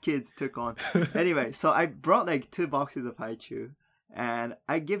Taiwanese kids took on. Anyway, so I brought like 2 boxes of haichu, and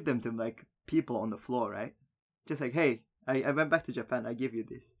I give them to like people on the floor, right? Just like, hey, I went back to Japan, I give you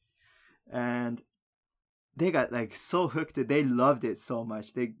this. And they got like so hooked. They loved it so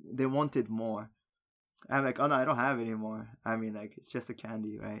much. They wanted more. I'm like, oh no, I don't have it anymore. I mean, like, it's just a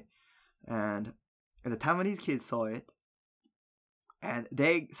candy, right? And the Taiwanese kids saw it, and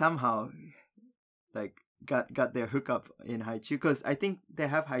they somehow like got their hookup in haichu, because I think they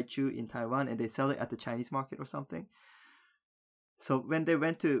have haichu in Taiwan and they sell it at the Chinese market or something. So when they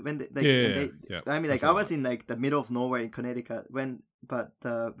went to I mean, like, I was in like the middle of nowhere in Connecticut when the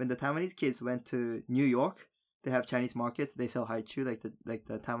Taiwanese kids went to New York, they have Chinese markets, they sell haichu, like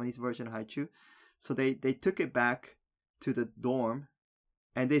the Taiwanese version of haichu. So they took it back to the dorm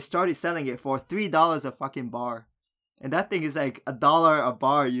and they started selling it for $3 a fucking bar. And that thing is like $1 a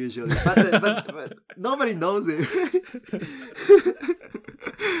bar usually, but nobody knows it.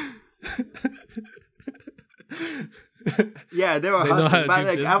 Yeah, they were hustling, but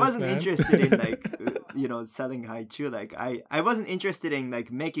like I wasn't interested in like selling haichu. Like I wasn't interested in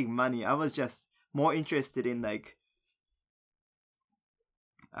like making money. I was just more interested in like,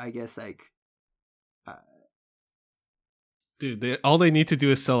 I guess like. Dude, all they need to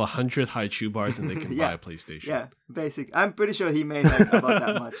do is sell 100 haichu bars and they can buy a PlayStation. Yeah, basic. I'm pretty sure he made like about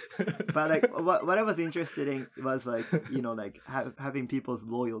that much. But like, what I was interested in was like, like having people's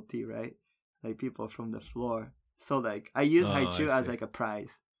loyalty, right? Like people from the floor. So like, I use haichu as like a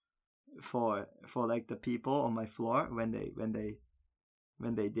prize for like the people on my floor when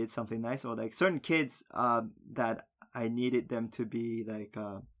they did something nice, or like certain kids that I needed them to be like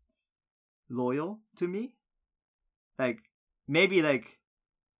loyal to me, like. Maybe like.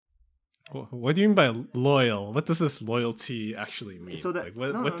 What do you mean by loyal? What does this loyalty actually mean? So that,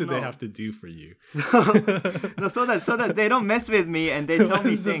 like, what do they have to do for you? No, so that they don't mess with me and they tell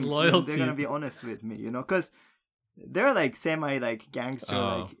me things. They're gonna be honest with me, because they're like semi like gangster,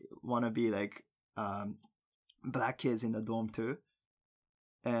 like wanna be like black kids in the dorm too,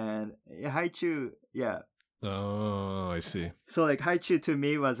 and haichu, yeah. Oh, I see. So like haichu to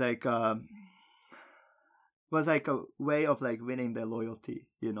me was like a way of like winning their loyalty,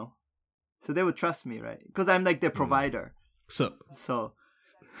 so they would trust me, right? Because I'm like their provider. So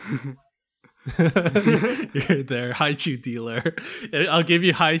you're their haichu dealer. I'll give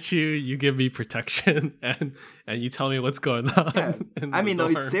you haichu, you give me protection, and you tell me what's going on. Yeah. I mean, no,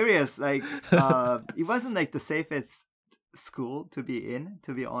 it's serious. Like it wasn't like the safest school to be in,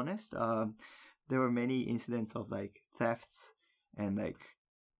 to be honest. There were many incidents of like thefts and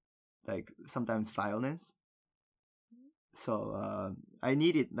like sometimes violence. So I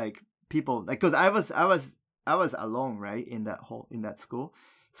needed like people, like, because I was alone, right, in that school.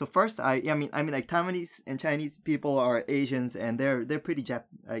 So first I mean like Taiwanese and Chinese people are Asians, and they're pretty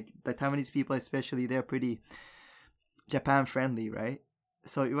like the Taiwanese people especially, they're pretty Japan friendly, right?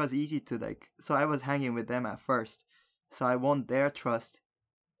 So it was easy to like, so I was hanging with them at first, so I won their trust,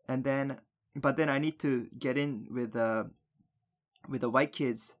 but then I need to get in with the white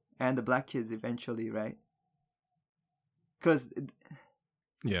kids and the black kids eventually, right? Because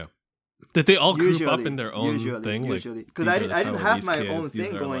that they all group up in their own thing, usually, because I didn't have my own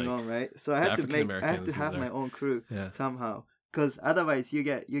thing going on, right? So I had to have my own crew somehow, because otherwise you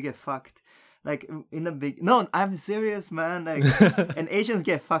get fucked. Like in the big, no, I'm serious, man. Like, and Asians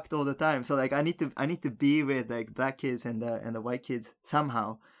get fucked all the time. So like, I need to be with like black kids and the white kids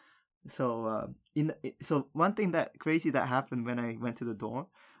somehow. So so one thing that crazy that happened when I went to the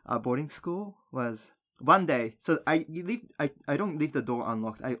boarding school was one day. So I don't leave the door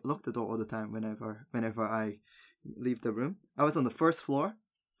unlocked. I lock the door all the time whenever I leave the room. I was on the first floor,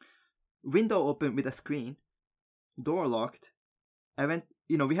 window open with a screen, door locked. I went.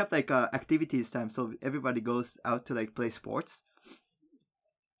 We have like activities time, so everybody goes out to like play sports.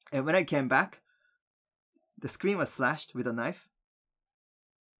 And when I came back, the screen was slashed with a knife.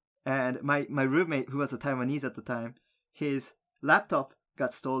 And my roommate, who was a Taiwanese at the time, his laptop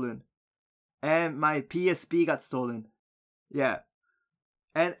got stolen. And my PSP got stolen. Yeah.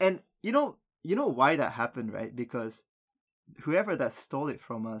 And you know why that happened, right? Because whoever that stole it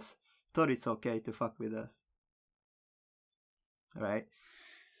from us thought it's okay to fuck with us. Right?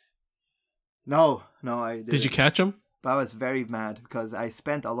 No, I didn't. Did you catch him? But I was very mad because I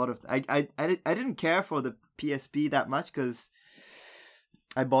spent a lot of... I didn't care for the PSP that much because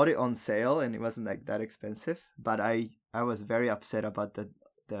I bought it on sale and it wasn't like that expensive. But I was very upset about the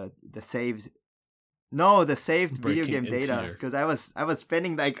saved... No, the saved video game data, because I was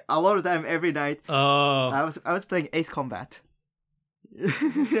spending like a lot of time every night. Oh. I was playing Ace Combat.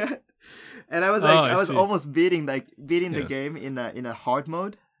 Yeah. And I was like I was almost beating the game in a hard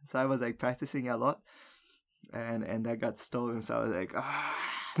mode. So I was like practicing a lot, and that got stolen. So I was like,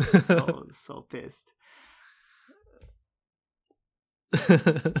 so pissed.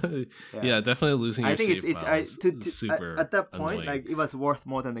 Yeah, definitely losing. I think it's super at that point annoying. Like it was worth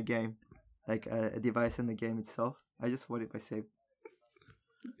more than the game, like a device in the game itself. I just wanted my save.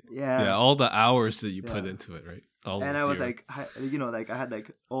 Yeah, all the hours that you put into it, right? And I was like, I had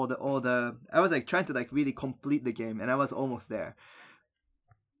like all the I was like trying to like really complete the game, and I was almost there.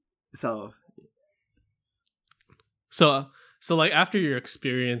 So like after your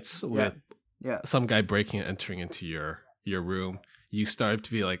experience with some guy breaking and entering into your room, you started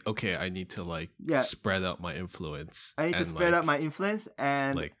to be like, okay, I need to like spread out my influence. I need to spread out my influence,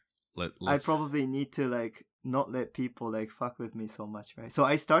 and like I probably need to like not let people like fuck with me so much, right? So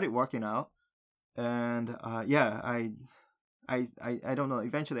I started working out, and I don't know.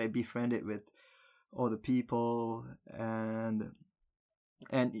 Eventually, I befriended with all the people, and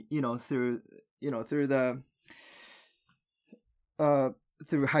through the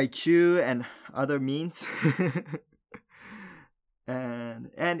through haichu and other means. and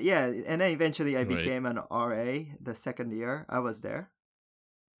then eventually I became an RA the second year I was there,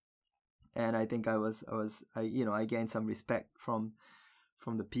 and I think I gained some respect from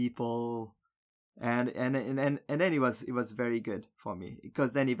the people, and then it was very good for me,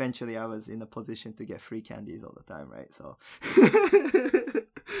 because then eventually I was in a position to get free candies all the time, right? So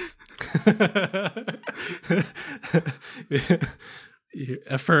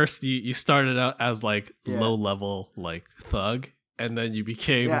at first you started out as like low level like thug, and then you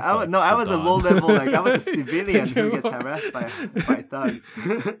became I was a low level, like I was a civilian who gets harassed by thugs.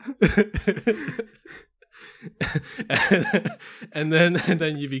 and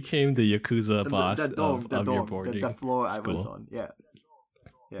then you became the Yakuza boss of your boarding the floor school. I was on.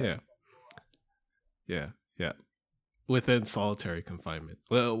 Yeah. Within solitary confinement.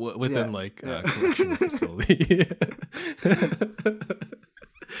 Well, within like a correctional facility.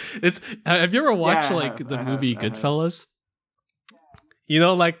 Have you ever watched the movie Goodfellas? You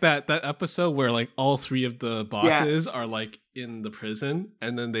know, like that episode where like all three of the bosses are like in the prison,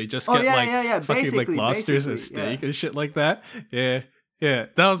 and then they just get fucking basically, like lobsters and steak and shit like that. Yeah.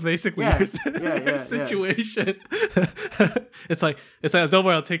 That was basically your situation. It's like don't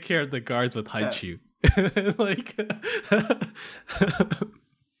worry, I'll take care of the guards with haichu. Like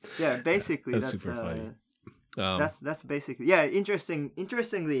basically that's super funny. That's basically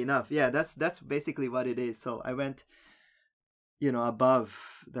interestingly enough, that's basically what it is. So I went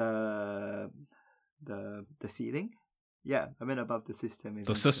above the ceiling. I went above the system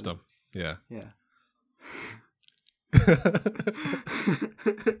eventually. The system. Yeah.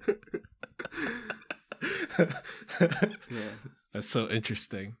 That's so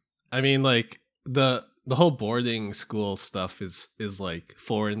interesting. I mean, like the whole boarding school stuff is like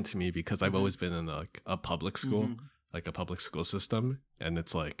foreign to me, because I've always been in like a public school, like a public school system, and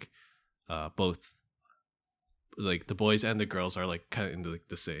it's like both like the boys and the girls are like kind of in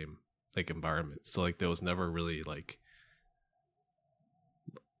the same like environment. So like there was never really like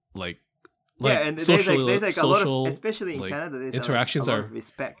and social, there's like social, a lot of, especially in like, Canada, there's interactions a lot are of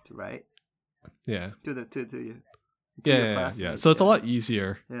respect, right? Yeah. To your Yeah. classmates. So it's a lot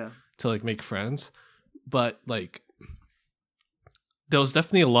easier Yeah. to like make friends, but like there was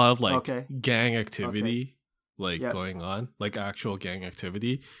definitely a lot of like gang activity going on, like actual gang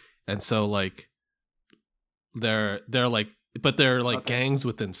activity, and so like they're like, but they're like gangs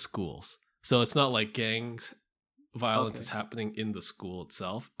within schools, so it's not like gangs violence is happening in the school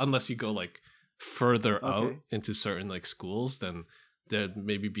itself, unless you go like further out into certain like schools, then there'd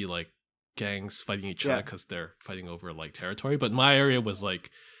maybe be like gangs fighting each other because they're fighting over like territory. But my area was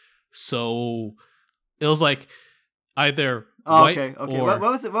like, so it was like either white or what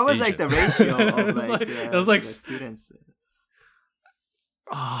was Asian. like the ratio of like it was like the students?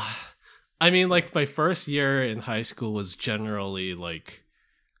 I mean, like my first year in high school was generally like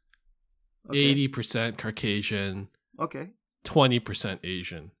 80% Caucasian, 20%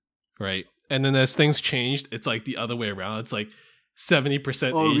 Asian, right? And then as things changed, it's like the other way around. It's like 70%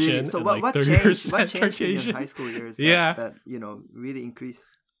 Asian really? So and what, like 30% Caucasian. In your high school years that really increased?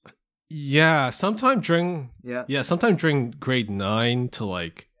 Yeah, sometime during grade 9 to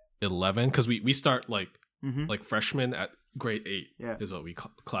like 11, because we start like like freshmen at grade 8 is what we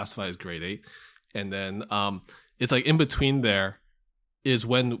classify as grade 8, and then it's like in between there is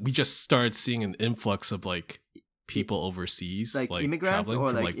when we just started seeing an influx of like people overseas, like immigrants traveling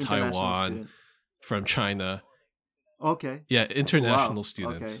or from like Taiwan, students? from China. Yeah, international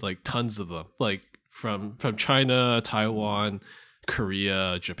students, like tons of them, like from China, Taiwan,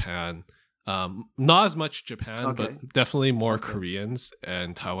 Korea, Japan. Not as much Japan, but definitely more Koreans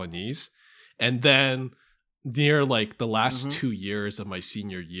and Taiwanese. And then near like the last 2 years of my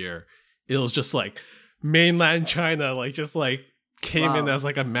senior year, it was just like mainland China, like just like came in as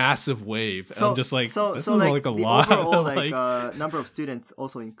like a massive wave. So I'm just like, this is like a lot. Overall, like number of students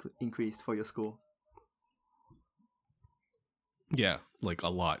also increased for your school. Yeah, like a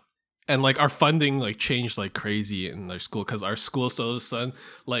lot. And like our funding like changed like crazy in our school, because our school so sudden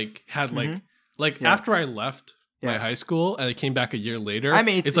like had like after I left my high school and I came back a year later, I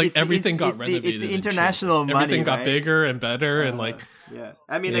mean it's like everything got renovated. It's international money. Everything got bigger and better and like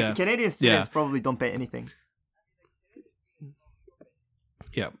I mean like Canadian students probably don't pay anything.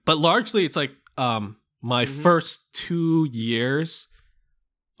 Yeah, but largely it's like my first 2 years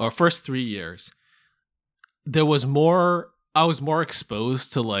or first 3 years, I was more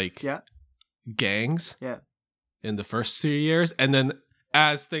exposed to like gangs in the first 3 years. And then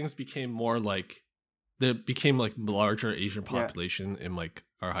as things became more like, there became like larger Asian population in like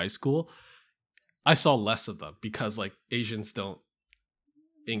our high school, I saw less of them because like Asians don't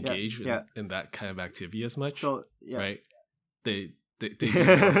engage in that kind of activity as much. So right, they do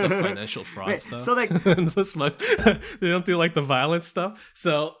the financial fraud stuff. So like they don't do like the violent stuff.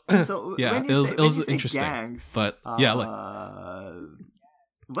 So yeah, it was interesting. Gangs, but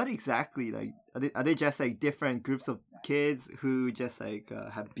what exactly like are they just like different groups of kids who just like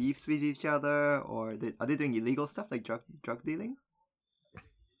have beefs with each other, or are they doing illegal stuff like drug dealing?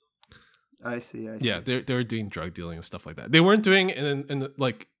 I see. Yeah, they were doing drug dealing and stuff like that. They weren't doing in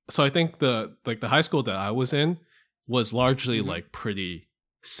like, so I think the high school that I was in was largely like pretty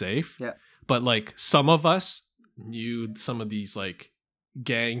safe. Yeah. But like some of us knew some of these like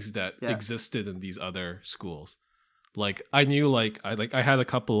gangs that existed in these other schools. Like I knew like I had a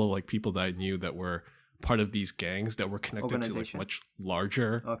couple of like people that I knew that were part of these gangs that were connected to like much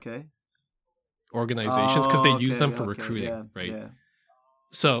larger organizations, because they use them for recruiting, right? Yeah.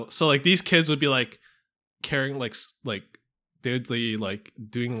 So like these kids would be like carrying like they'd be like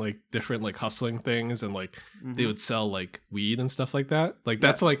doing like different like hustling things, and like they would sell like weed and stuff like that. Like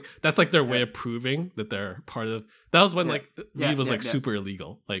that's like their way of proving that they're part of. That was when like weed was like super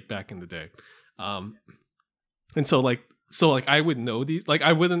illegal, like back in the day. And so I would know these. Like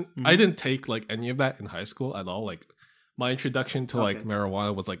I didn't take like any of that in high school at all. Like my introduction to like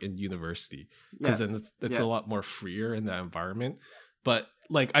marijuana was like in university, because then it's a lot more freer in that environment. But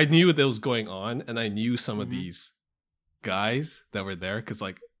like I knew that was going on, and I knew some of these guys that were there because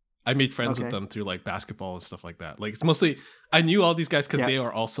like I made friends with them through like basketball and stuff like that. Like it's mostly I knew all these guys because they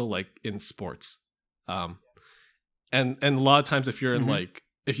are also like in sports, and a lot of times if you're in like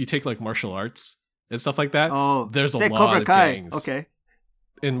if you take like martial arts and stuff like that, there's a lot of gangs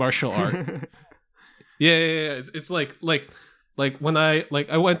in martial art. Yeah. It's like when I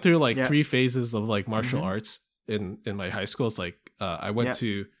went through like 3 phases of like martial arts in my high school. It's like I went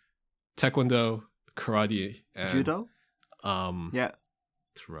to taekwondo, karate, and judo.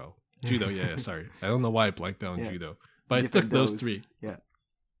 Throw. Judo. Yeah, sorry. I don't know why I blanked out on judo, but I Different took those those. 3. Yeah.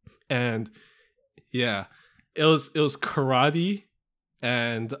 And yeah, it was karate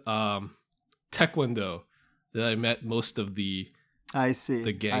and taekwondo that I met most of the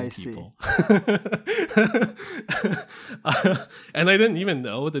gang people. And I didn't even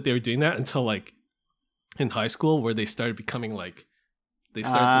know that they were doing that until like in high school, where they started becoming like, they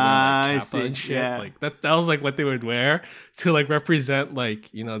started to wear like kappa and shit. Yeah. Like that was like what they would wear to like represent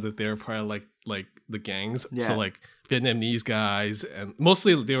like, you know, that they're part of like the gangs. Yeah. So like Vietnamese guys, and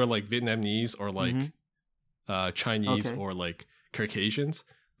mostly they were like Vietnamese or like Chinese or like Caucasians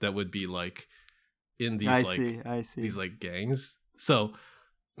that would be like in these I see. These like gangs. So,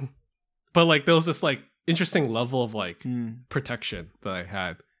 but like there was this like interesting level of like protection that I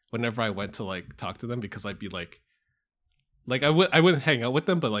had whenever I went to like talk to them, because I'd be like I wouldn't hang out with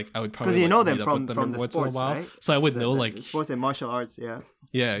them, but like I would probably, because you know them from the sports, right? So I would know like sports and martial arts,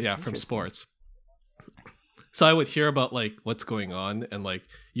 yeah, from sports. So I would hear about like what's going on, and like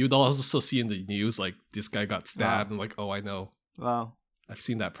you would also see in the news like this guy got stabbed, and like, oh, I know, I've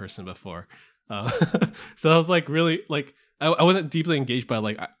seen that person before. So I was like really like I wasn't deeply engaged, but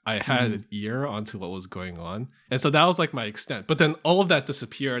like I had an ear onto what was going on, and so that was like my extent. But then all of that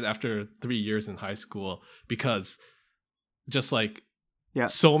disappeared after 3 years in high school, because just like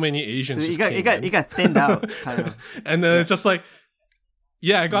so many Asians so it got thinned out kind of. And then it's just like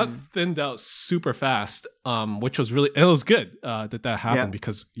I got thinned out super fast, which was really, and it was good that happened,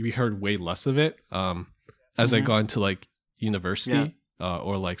 because we heard way less of it as I got into like university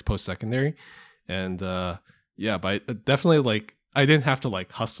or like post-secondary. And but I definitely like I didn't have to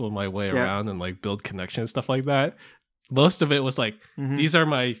like hustle my way around and like build connections, stuff like that. Most of it was like these are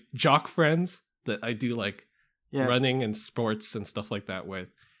my jock friends that I do like running and sports and stuff like that with.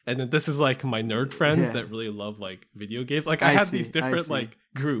 And then this is like my nerd friends that really love like video games. Like I had these different like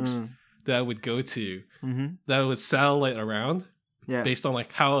groups that I would go to that would satellite around based on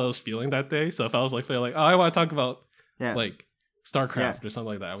like how I was feeling that day. So if I was like feeling like, oh, I want to talk about like StarCraft or something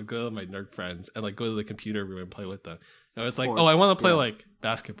like that, I would go to my nerd friends and like go to the computer room and play with them. And I was like, oh, I want to play like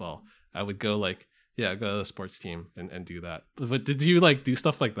basketball. I would go like go to the sports team and do that. But did you like do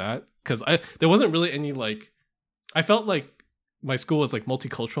stuff like that? Because there wasn't really any like, I felt like my school was like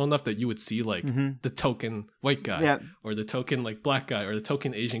multicultural enough that you would see like the token white guy or the token like black guy or the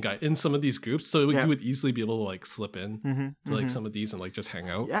token Asian guy in some of these groups, so you would easily be able to like slip in to like some of these and like just hang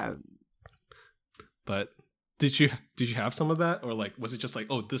out. But did you have some of that, or like was it just like,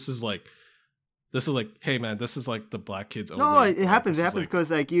 oh, this is like hey man, this is like the black kids only? No, it happens because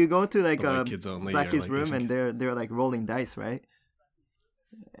like you go to like a kids only black kids like room and they're like rolling dice, right?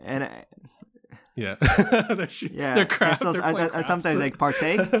 And they're crap. So I sometimes like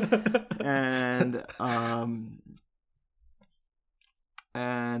partake, and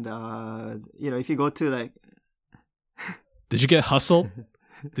you know, if you go to like, did you get hustled?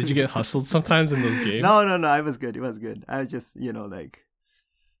 Did you get hustled sometimes in those games? No, it was good. It was good. I was just, you know, like,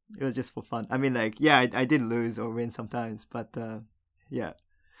 it was just for fun. I mean, like, I did lose or win sometimes, but I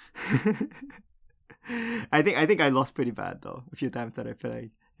think I lost pretty bad though a few times that I played.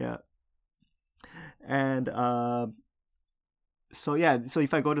 And so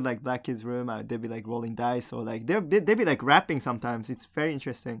if I go to like black kids room, they'd be like rolling dice, or like they'd be like rapping sometimes. It's very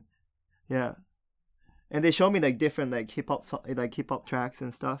interesting. And they show me like different like hip hop tracks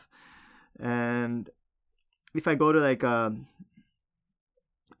and stuff. And if I go to like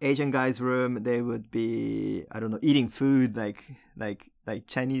Asian guy's room, they would be, I don't know, eating food like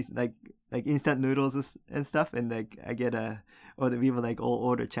Chinese like instant noodles and stuff, and like I get or the people like all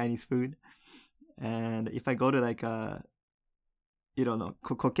order Chinese food. And if I go to like you don't know,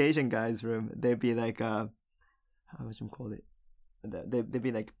 Caucasian guy's room, they'd be like how would you call it? They'd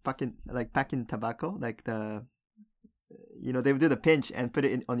be like packing tobacco, like the, you know, they would do the pinch and put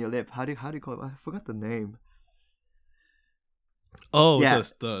it on your lip. How do you call it? I forgot the name. Oh,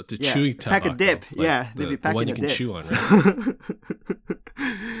 the chewing tobacco. Pack a dip. Like they'd be packing the one you can dip. Chew on, right?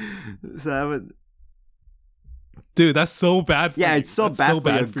 So I would. Dude, that's so bad. It's so bad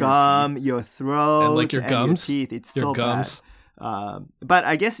for your gum, your throat, and like your gums, your teeth. It's your so gums. Bad. But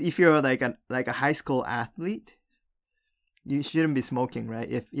I guess if you're like a high school athlete, you shouldn't be smoking, right?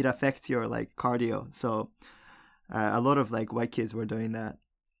 If it affects your like cardio. So a lot of like white kids were doing that.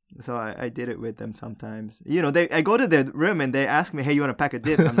 So I did it with them sometimes. You know, I go to their room and they ask me, "Hey, you want to pack a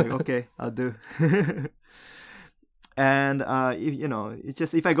dip?" I'm like, "Okay, I'll do." And you know, it's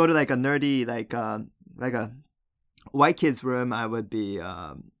just if I go to like a nerdy like a white kid's room, I would be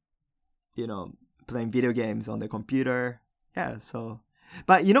you know, playing video games on the computer. So,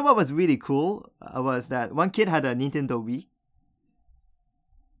 but you know what was really cool was that one kid had a Nintendo Wii.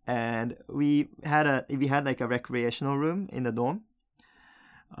 and we had like a recreational room in the dorm.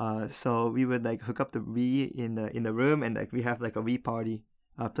 So we would like hook up the Wii in the room, and like we have like a Wii party,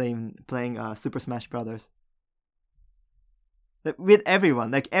 playing Super Smash Brothers. With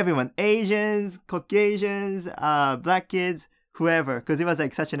everyone, Asians, Caucasians, black kids, whoever, because it was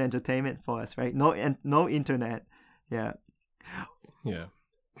like such an entertainment for us, right? No internet, yeah.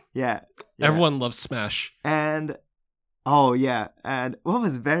 Everyone loves Smash, and and what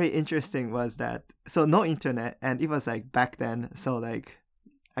was very interesting was that no internet, and it was like back then, so like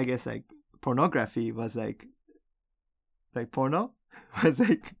I guess like pornography was like porno was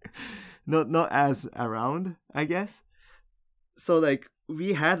like not as around, I guess. So like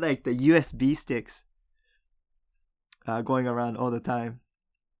we had like the USB sticks going around all the time,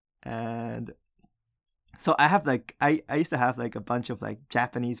 and so I have like I used to have like a bunch of like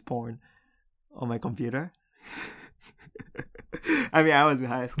Japanese porn on my computer. I mean, I was in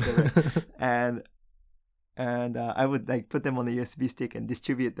high school, right? and I would like put them on a USB stick and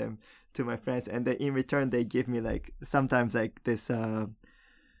distribute them to my friends, and then in return they give me like sometimes like this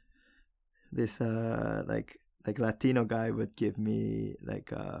like Latino guy would give me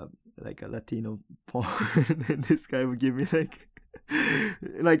like a Latino porn, and this guy would give me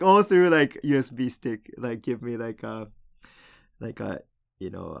like all through like USB stick, like give me like a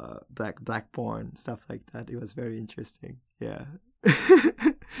black porn, stuff like that. It was very interesting. Yeah.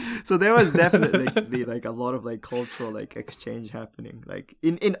 So there was definitely like a lot of like cultural like exchange happening, like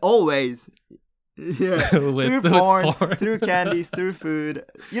in all ways. Yeah. Through porn, through candies, through food.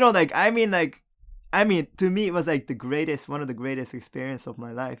 Like I mean, to me, it was like one of the greatest experience of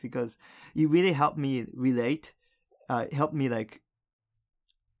my life, because it really helped me relate, helped me like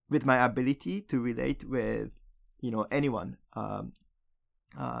with my ability to relate with, anyone,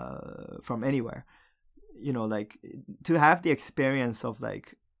 from anywhere, like to have the experience of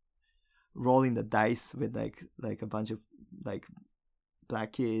like rolling the dice with like a bunch of like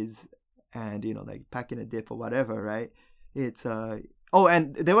black kids, and like packing a dip or whatever, right? It's Oh,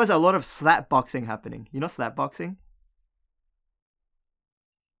 and there was a lot of slap boxing happening. You know slap boxing?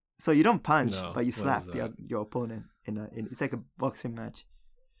 So you don't punch, but you slap your opponent in it's like a boxing match.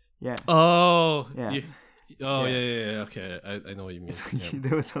 Yeah. Oh. Yeah. Yeah. Okay, I know what you mean. So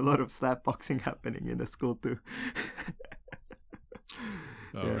there was a lot of slap boxing happening in the school too.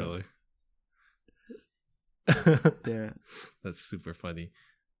 Oh, really? Yeah. That's super funny.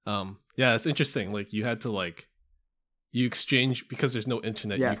 Yeah, it's interesting. Like you had to like. You exchange, because there's no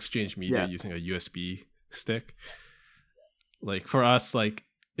internet, you exchange media using a USB stick. Like for us, like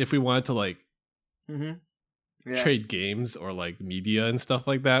if we wanted to like trade games or like media and stuff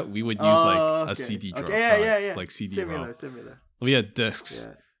like that, we would use like a CD drive. Yeah. Like CD-ROM. Similar. We had discs.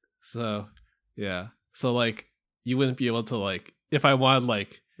 Yeah. So, yeah. So like you wouldn't be able to like, if I wanted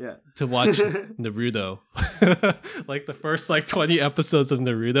like to watch Naruto, like the first like 20 episodes of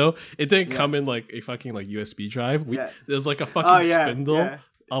Naruto, it didn't come in like a fucking like USB drive. There's like a fucking spindle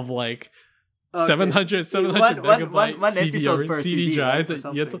of like 700 megabyte one CD drives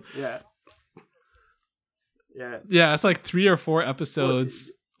that you have to, yeah, it's like 3 or 4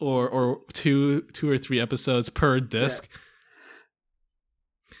 episodes or two or 3 episodes per disc.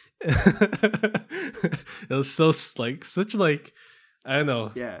 It was so like such like, I don't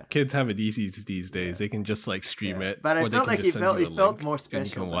know. Yeah. Kids have it easy these days. Yeah. They can just like stream it, but I felt like it felt more special. And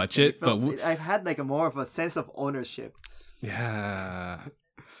you can watch it. I've had like more of a sense of ownership. Yeah,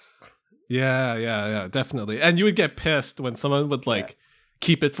 definitely. And you would get pissed when someone would like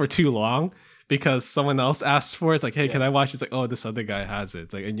keep it for too long because someone else asked for it. It's like, hey, can I watch it? It's like, oh, this other guy has it.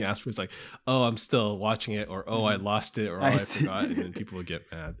 It's like, and you ask for it, it's like, oh, I'm still watching it, or oh, I lost it, or I forgot, and then people would get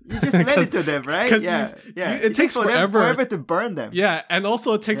mad. You just lend it to them, right? Yeah. It takes forever to burn them. Yeah, and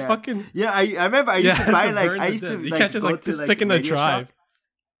also it takes fucking. Yeah, I remember I used to buy you can't just like stick in the drive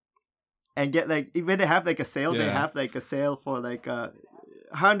and get like when they have like a sale, they have like a sale for like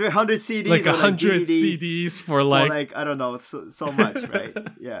 100 CDs, like 100 like CDs for like I don't know, so much, right?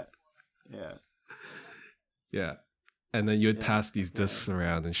 Yeah. And then you would pass these discs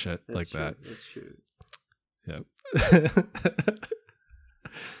around and shit. That's like true. That. That's true. Yeah.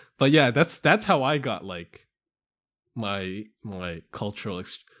 But yeah, that's how I got like my cultural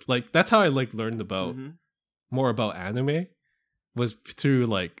like that's how I like learned about more about anime, was through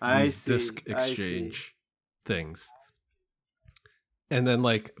like these disc exchange things. And then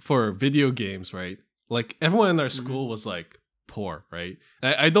like for video games, right? Like everyone in our school was like poor, right?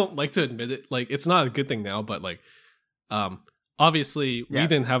 I don't like to admit it. Like it's not a good thing now, but like obviously we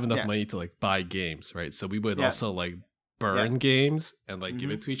didn't have enough money to like buy games, right? So we would also like burn games and like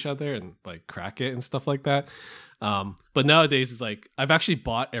give it to each other and like crack it and stuff like that. But nowadays it's like I've actually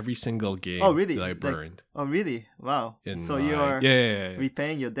bought every single game that I burned. Oh really? Wow. So you're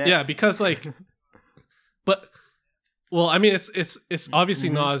repaying your debt. Yeah, because like but well, I mean it's obviously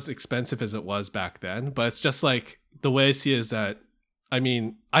not as expensive as it was back then, but it's just like the way I see it is that I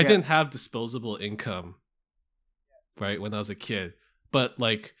mean, I didn't have disposable income right when I was a kid, but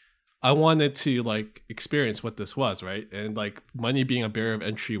like I wanted to like experience what this was, right? And like money being a barrier of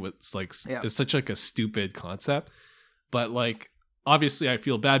entry was like is such like a stupid concept. But like obviously I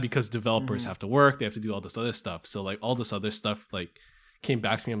feel bad because developers have to work, they have to do all this other stuff. So like all this other stuff like came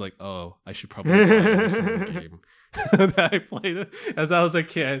back to me. I'm like, oh, I should probably buy every single game that I played as I was a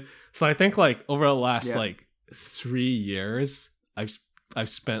kid. So I think like over the last like 3 years, I've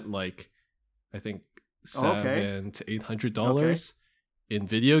spent like I think $700 to $800 in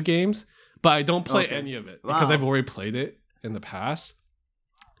video games, but I don't play any of it because I've already played it in the past.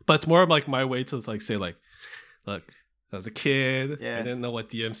 But it's more of like my way to like say like, look, I was a kid. I didn't know what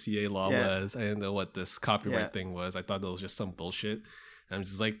DMCA law was. I didn't know what this copyright thing was. I thought it was just some bullshit. And I'm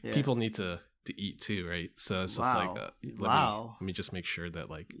just like, people need to eat too, right? So it's just like, let me just make sure that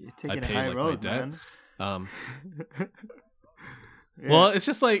like I pay like my debt. Well, it's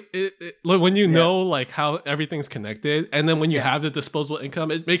just like like when you know like how everything's connected, and then when you have the disposable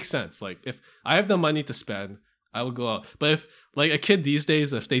income, it makes sense. Like if I have the money to spend, I would go out. But if like a kid these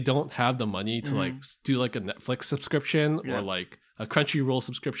days, if they don't have the money to like do like a Netflix subscription or like a Crunchyroll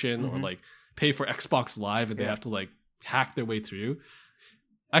subscription or like pay for Xbox Live and they have to like hack their way through,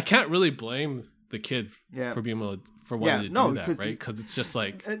 I can't really blame the kid for being able to, for wanting to do that, right? Because it's just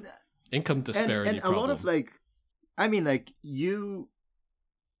like income disparity and a lot of like, I mean, like you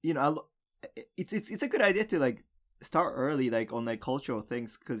know, it's a good idea to like start early, like on like cultural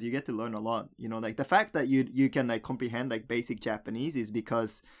things, because you get to learn a lot. You know, like the fact that you can like comprehend like basic Japanese is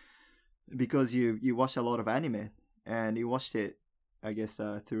because you watch a lot of anime, and you watched it, I guess,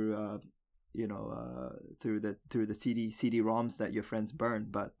 through through the CD-ROMs that your friends burn.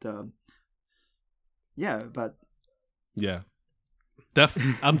 But I'm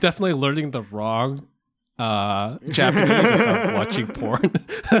definitely learning the wrong Japanese if I'm watching porn.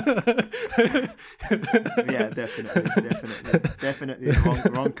 definitely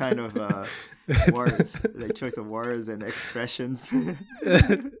wrong kind of words, like choice of words and expressions.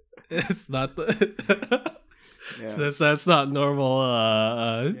 It's not that's not normal.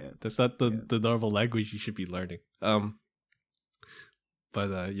 That's not the normal language you should be learning.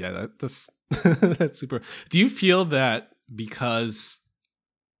 That's that's super. Do you feel that because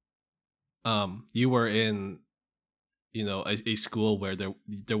you were in, you know, a school where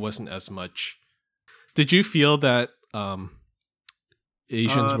there wasn't as much, did you feel that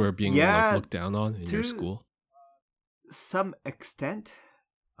Asians were being like looked down on in your school? Some extent,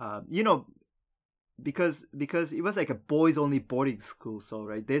 you know, because it was like a boys only boarding school, so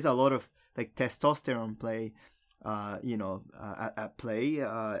right, there's a lot of like testosterone play at play,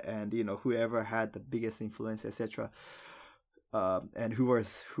 and you know, whoever had the biggest influence, etc., and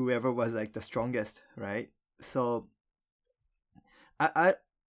whoever was like the strongest, right? So I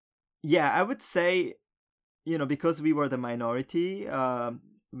would say, you know, because we were the minority,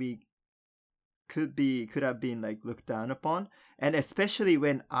 we could have been like looked down upon. And especially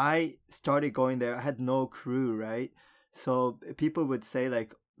when I started going there, I had no crew, right? So people would say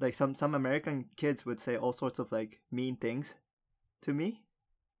like some American kids would say all sorts of like mean things to me.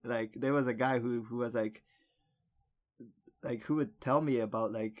 Like there was a guy who was like who would tell me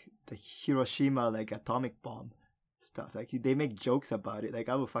about like the Hiroshima like atomic bomb stuff. Like they make jokes about it. Like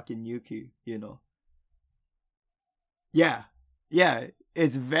I will fucking nuke you, you know. Yeah.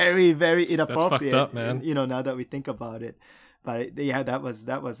 It's very, very inappropriate. That's fucked up, man. You know, now that we think about it. But that was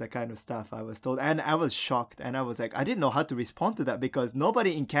the kind of stuff I was told, and I was shocked, and I was like, I didn't know how to respond to that because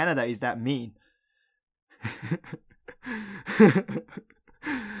nobody in Canada is that mean.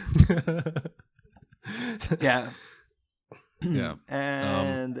 Yeah.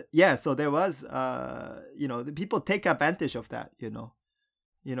 And so there was you know, the people take advantage of that, you know,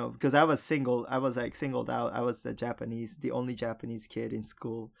 because I was singled out. I was the only Japanese kid in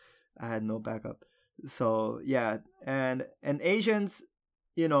school. I had no backup. So yeah, and Asians,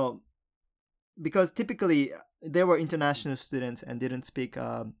 you know, because typically they were international students and didn't speak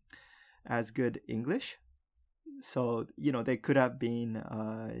as good English. So, you know, they could have been,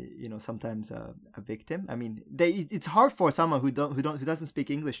 you know, sometimes a victim. I mean, it's hard for someone who doesn't speak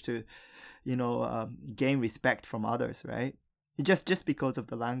English to, you know, gain respect from others, right? Just because of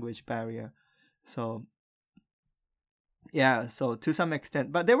the language barrier. So, Yeah, so to some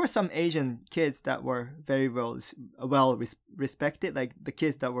extent, but there were some Asian kids that were very well respected, like the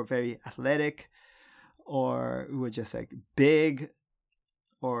kids that were very athletic, or who were just like big,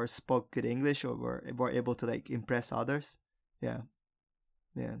 or spoke good English, or were able to like impress others. Yeah,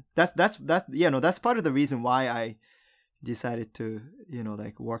 yeah. That's that's part of the reason why I decided to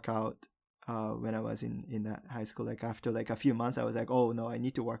like work out when I was in that high school. Like after like a few months, I was like, oh no, I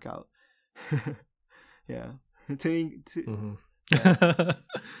need to work out. Yeah. Mm-hmm. Yeah.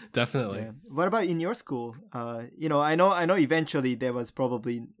 Definitely. Yeah. What about in your school? I know eventually there was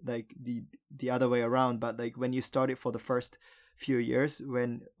probably like the other way around, but like when you started for the first few years,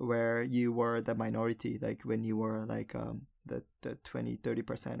 where you were the minority, like when you were like the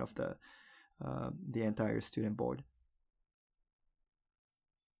 20-30% of the entire student board.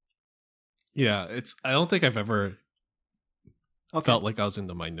 Yeah, I don't think I've ever felt like I was in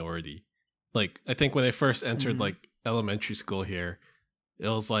the minority. Like, I think when I first entered like elementary school here, it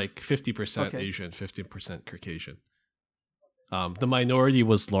was like 50% Asian, 50% Caucasian. The minority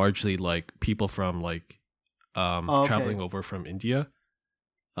was largely like people from like traveling over from India.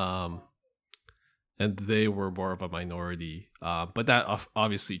 And they were more of a minority. But that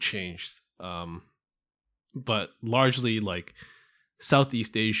obviously changed. But largely like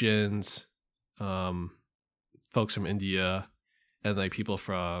Southeast Asians, folks from India, and like people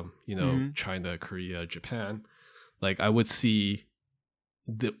from China, Korea, Japan, like I would see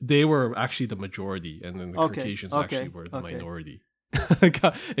they were actually the majority, and then the Caucasians actually were the minority.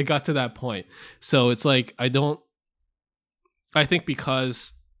 It got to that point. So it's like I think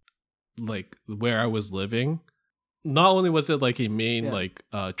because like where I was living, not only was it like a main like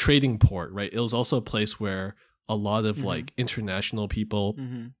trading port, right? It was also a place where a lot of like international people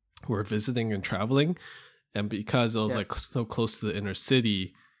were visiting and traveling. And because it was like so close to the inner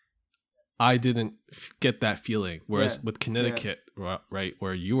city, I didn't get that feeling. Whereas with Connecticut, right,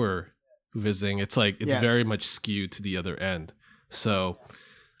 where you were visiting, it's like it's very much skewed to the other end. So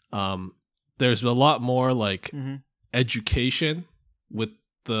there's a lot more like education with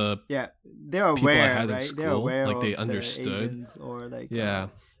the they're aware, people I had in right? school. They're aware like they of understood, Asians, or like they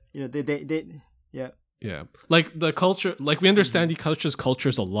yeah. Like the culture, like we understand each other's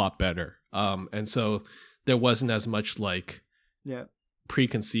cultures a lot better. And so there wasn't as much like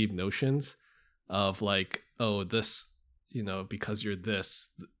preconceived notions of like, oh, this, because you're this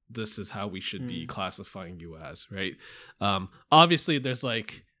is how we should be classifying you as, right? Obviously there's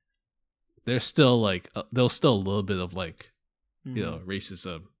still a little bit of like,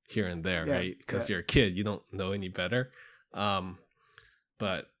 racism here and there, right? Because you're a kid, you don't know any better.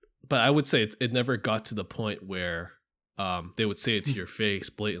 But I would say it never got to the point where they would say it to your face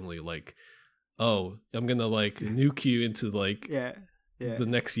blatantly, like, oh, I'm gonna like nuke you into like the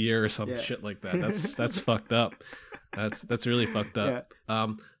next year or some shit like that. That's fucked up. That's really fucked up.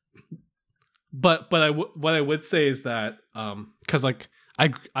 But what I would say is that because like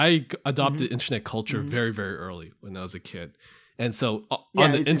I adopted internet culture very, very early when I was a kid. And so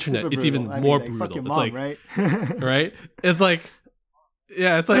on the internet, it's even more brutal. It's like, right? Right? It's like,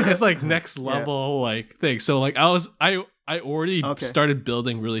 it's like next level like thing. So like I already started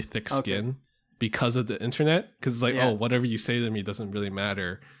building really thick skin because of the internet, because it's like, oh, whatever you say to me doesn't really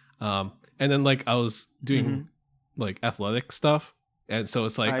matter. And then like I was doing like athletic stuff, and so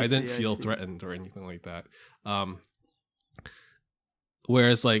it's like I didn't feel threatened or anything like that.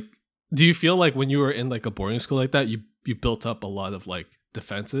 Whereas like, do you feel like when you were in like a boarding school like that, you built up a lot of like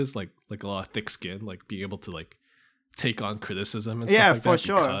defenses, like a lot of thick skin, like being able to like take on criticism and stuff like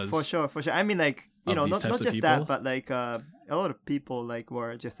that? For sure. I mean, like, not just people? That, but like a lot of people like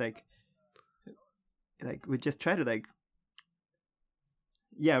were just like we just try to like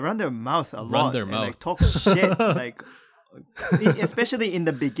run their mouth a lot and like talk shit, like especially in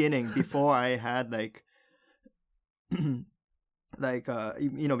the beginning, before I had like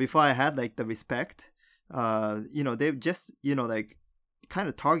before I had like the respect, they just like kind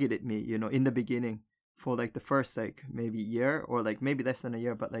of targeted me, in the beginning, for like the first like maybe year, or like maybe less than a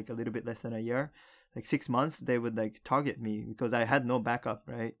year, but like a little bit less than a year, like 6 months, they would like target me because I had no backup,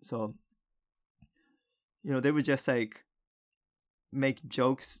 right? So they would just like make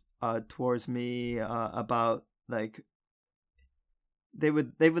jokes towards me about like they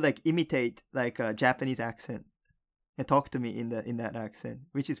would like imitate like a Japanese accent and talk to me in that accent,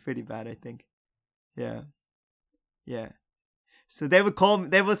 which is pretty bad, I think. Yeah. So they would call me,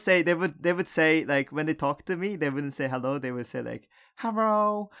 they would say like, when they talk to me, they wouldn't say hello, they would say like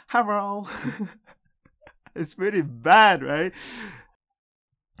hello. It's pretty bad, right?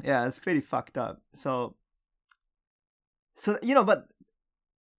 Yeah, it's pretty fucked up. So but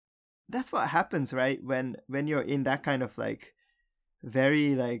that's what happens, right? When you're in that kind of like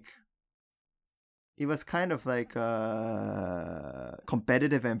very like, it was kind of like a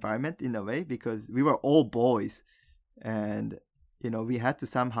competitive environment in a way, because we were all boys, and we had to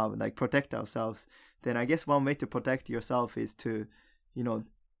somehow like protect ourselves. Then I guess one way to protect yourself is to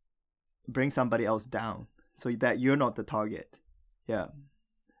bring somebody else down so that you're not the target. Yeah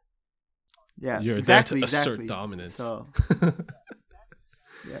You're exactly there to assert dominance. So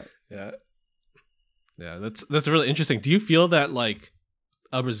yeah, that's really interesting. Do you feel that like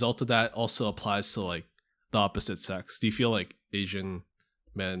a result of that also applies to like the opposite sex? Do you feel like Asian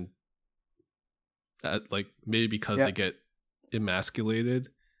men, like maybe because they get emasculated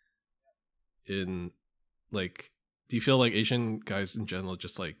in like, do you feel like Asian guys in general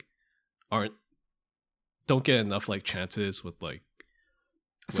just like don't get enough like chances with like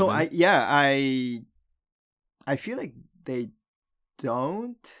women? So I feel like they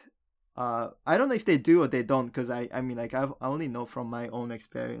don't. I don't know if they do or they don't, because I mean like I only know from my own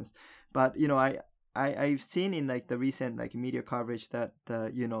experience, but I've seen in like the recent like media coverage that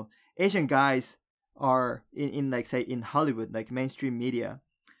Asian guys are in like say in Hollywood, like mainstream media,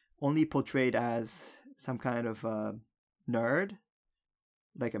 only portrayed as some kind of nerd,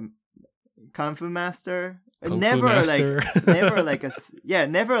 like a kung fu master. Never like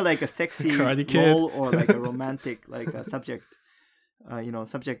a sexy role or like a romantic like a subject,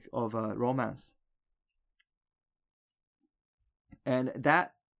 subject of romance. And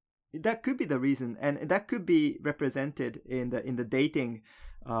that could be the reason, and that could be represented in the dating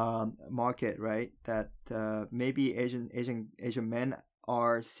market, right? That maybe Asian men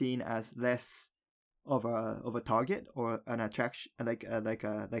are seen as less of a target or an attraction, like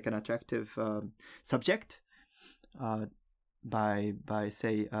an attractive subject by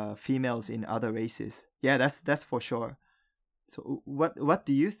say females in other races. Yeah, that's for sure. So what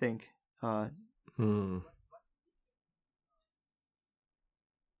do you think?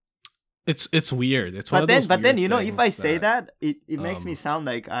 It's weird. It's but then if I say that, it makes me sound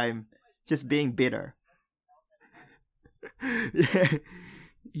like I'm just being bitter.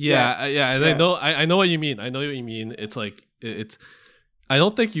 Yeah. And I know what you mean. It's like it's. I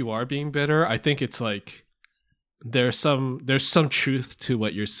don't think you are being bitter. I think it's like there's some truth to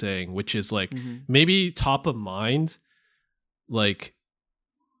what you're saying, which is like maybe top of mind, like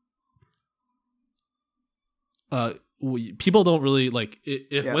people don't really like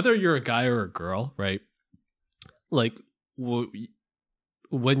if whether you're a guy or a girl, right? Like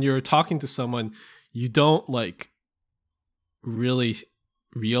when you're talking to someone, you don't like really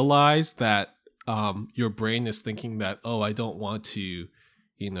realize that your brain is thinking that, oh, I don't want to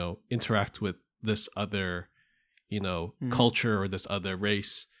interact with this other culture or this other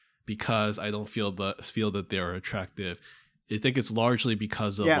race because I don't feel that they're attractive. I think it's largely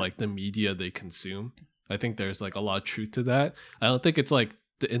because of like the media they consume. I think there's like a lot of truth to that. I don't think it's like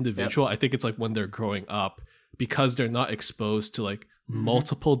the individual. I think it's like when they're growing up, because they're not exposed to like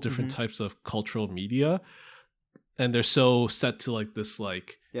multiple different types of cultural media, and they're so set to like this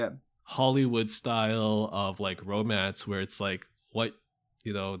like Hollywood style of like romance where it's like what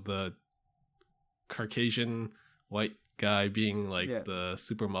the Caucasian white guy being like the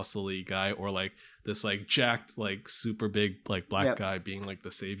super muscly guy, or like this like jacked like super big like black guy being like the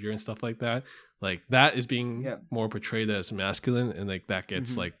savior and stuff like that. Like that is being more portrayed as masculine, and like that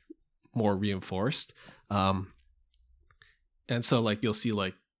gets like more reinforced. And so like you'll see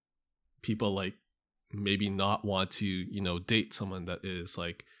like people like maybe not want to date someone that is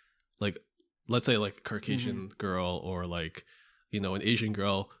like let's say like a Caucasian girl, or like an Asian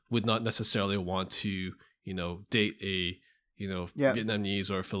girl would not necessarily want to date a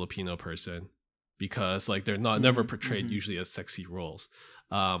Vietnamese or a Filipino person, because like they're not never portrayed usually as sexy roles.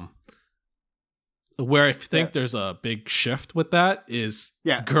 Where I think there's a big shift with that is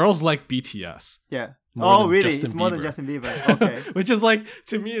girls like BTS. Oh, really? It's more than Justin Bieber. Okay. Which is like,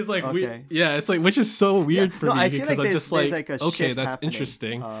 to me, is like, it's like, which is so weird for me, because I'm just like okay, that's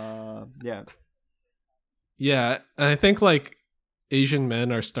interesting. Yeah, and I think like Asian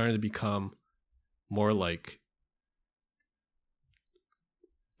men are starting to become more like,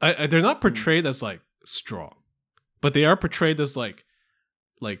 they're not portrayed as like strong, but they are portrayed as like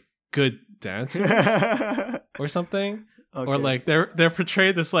good dancers or something, or like they're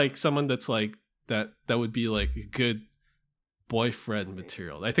portrayed as like someone that's like that would be like a good boyfriend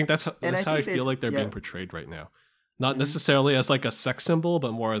material. I think that's how I feel like they're being portrayed right now, not necessarily as like a sex symbol,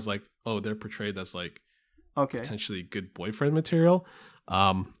 but more as like, oh, they're portrayed as like potentially good boyfriend material.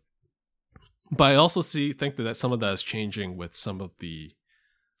 But I also think that some of that is changing with some of the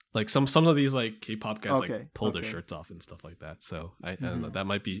Like some of these like K-pop guys like pull their shirts off and stuff like that. So I don't know, that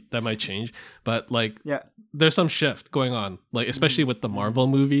might change, but like there's some shift going on, like especially with the Marvel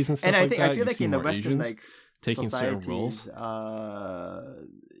movies and stuff. And I feel like in the Western Asians like taking certain roles.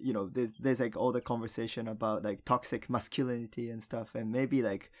 You know, there's like all the conversation about like toxic masculinity and stuff, and maybe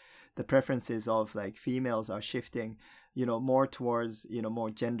like the preferences of like females are shifting, you know, more towards, you know, more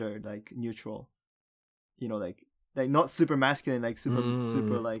gender like neutral, you know, like not super masculine, like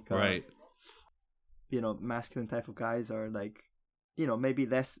super like right, you know, masculine type of guys are like, you know, maybe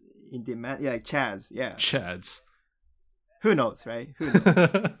less in demand. Yeah, like Chads. Who knows, right? Who knows?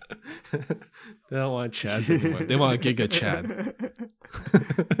 They don't want Chads anymore. They want a Giga Chad.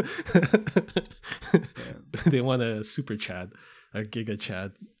 They want a Super Chad, a Giga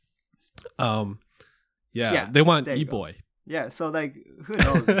Chad. They want E-boy. Yeah, so like who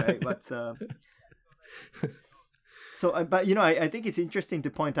knows, right? But so, but you know, I think it's interesting to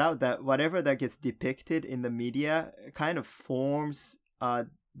point out that whatever that gets depicted in the media kind of forms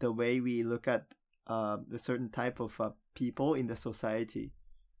the way we look at the certain type of people in the society,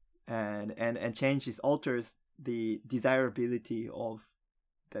 and changes, alters the desirability of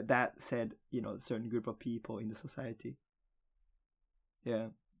that said, you know, certain group of people in the society. Yeah,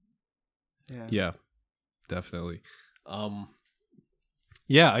 definitely. I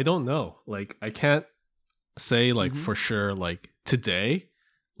don't know. Like, I can't say like for sure like today,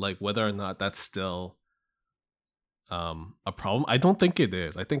 like whether or not that's still a problem. I don't think it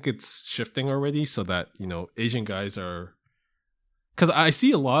is. I think it's shifting already, so that, you know, Asian guys are, because I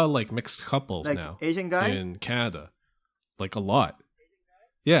see a lot of like mixed couples like now Asian guy in Canada, like a lot.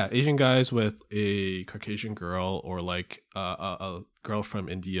 Yeah, Asian guys with a Caucasian girl, or like a girl from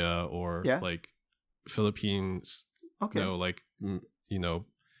India, or like Philippines. Okay. You know, like you know,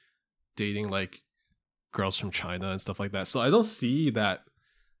 dating like girls from China and stuff like that. So I don't see that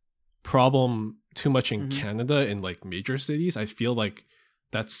problem too much in Canada, in like major cities. I feel like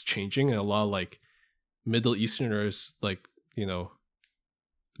that's changing, and a lot of like Middle Easterners, like, you know,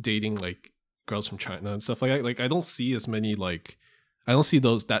 dating like girls from China and stuff like that. Like, I don't see as many, like, I don't see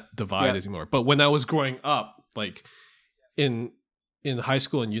that divide anymore. But when I was growing up, like in high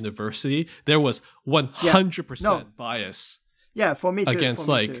school and university, there was 100% bias. Yeah, for me too. Against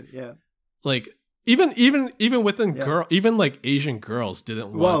for me like, too. Yeah, like even within girl, even like Asian girls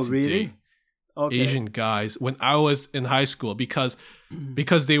didn't want to date Asian guys when I was in high school, because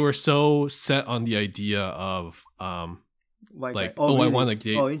they were so set on the idea of white like, guy. Really? I want to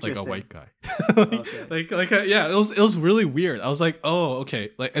date like a white guy. It was really weird. I was like, oh,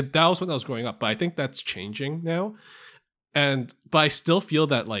 okay, like, and that was when I was growing up, but I think that's changing now. But I still feel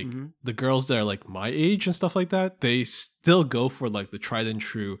that like the girls that are like my age and stuff like that, they still go for like the tried and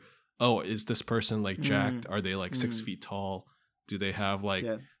true. Oh, is this person like jacked? Are they like 6 feet tall? Do they have like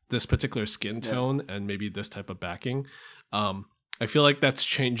this particular skin tone and maybe this type of backing? I feel like that's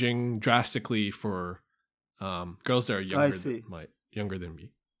changing drastically for girls that are younger than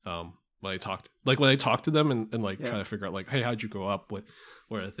me. When I talk to them and like try to figure out like, hey, how'd you grow up? What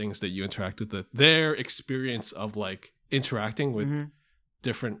are the things that you interact with? Their experience of like interacting with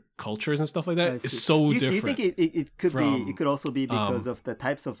different cultures and stuff like that is so different. Do you think it could be? It could also be because of the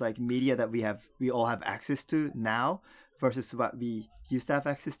types of like media that we all have access to now versus what we used to have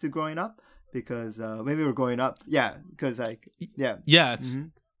access to growing up. Because when we were growing up,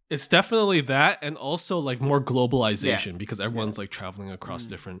 it's definitely that, and also like more globalization, because everyone's like traveling across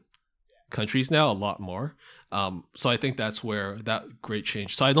different countries now a lot more. So I think that's where that great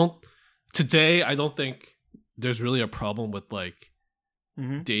change. So I don't think there's really a problem with like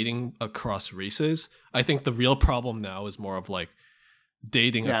dating across races. I think the real problem now is more of like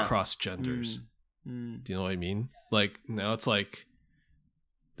dating across genders. Do you know what I mean? Like now it's like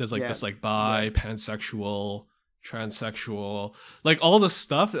there's like this like bi, pansexual, transsexual, like all this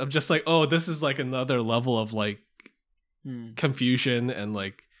stuff. I'm just like, oh, this is like another level of like confusion and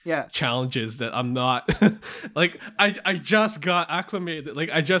like challenges that I'm not like I just got acclimated,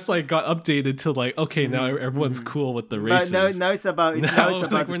 like I just like got updated to like, okay, now everyone's cool with the races. Now it's about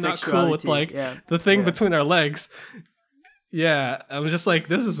like we're not cool with like the thing between our legs. I'm just like,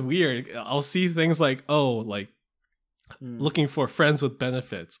 this is weird. I'll see things like, oh, like looking for friends with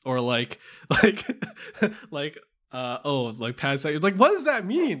benefits, or like pansexual. Like, what does that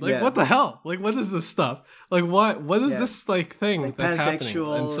mean? Like, what the hell? Like, what is this stuff? Like, what is this like thing like that's happening?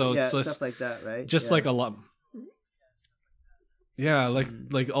 And so it's just stuff like that, right? Just like a lot. Yeah,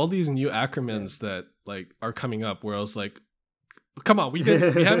 like all these new acronyms that like are coming up, where I was like, come on, we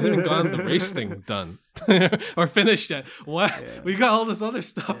haven't even gotten the race thing done or finished yet. What? We got all this other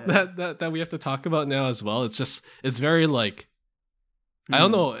stuff that we have to talk about now as well. It's very like I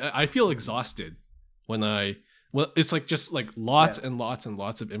don't know. I feel exhausted when it's like just like lots and lots and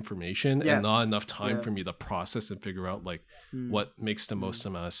lots of information and not enough time for me to process and figure out like what makes the most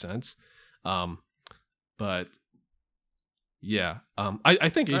amount of sense. But yeah, I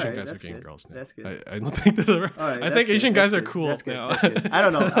think Asian guys are getting girls now. That's good. I don't think I think Asian guys are cool now. I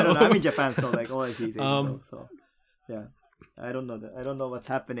don't know. I'm in Japan, so like all I see is Asian girls. So yeah, I don't know that. I don't know what's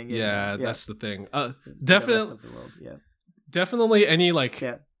happening. That's the thing. Definitely, the rest of the world. Definitely any like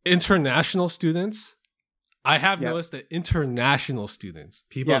international students. I have noticed that international students,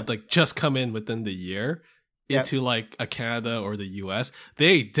 people that like just come in within the year into like a Canada or the US,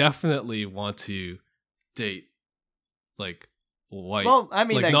 they definitely want to date like white,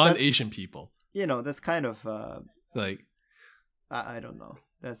 like non-Asian people. You know, that's kind of like I don't know.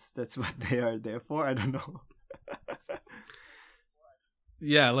 That's what they are there for. I don't know.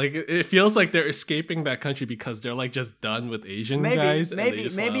 Yeah, like it feels like they're escaping that country because they're like just done with Asian guys.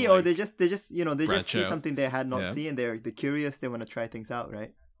 Maybe, or they just you know, they just see something they had not seen. They're curious. They want to try things out,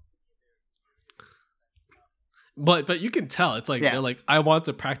 right? But you can tell it's like they're like, I want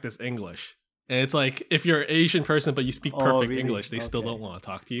to practice English, and it's like if you're an Asian person but you speak perfect English, they still don't want to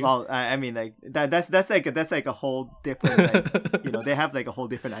talk to you. Well, I mean, like that's like a whole different like, you know, they have like a whole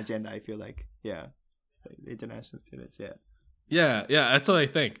different agenda. I feel like like, international students, Yeah, that's what I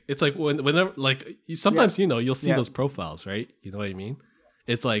think. It's like whenever, like, sometimes you know you'll see those profiles, right? You know what I mean?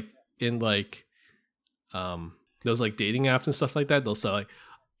 It's like in like, those like dating apps and stuff like that. They'll say like,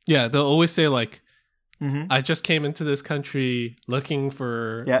 they'll always say like, I just came into this country looking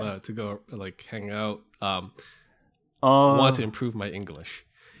for to go like hang out. Want to improve my English.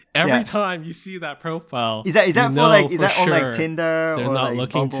 Every time you see that profile, is that for like is that on like Tinder they're or not like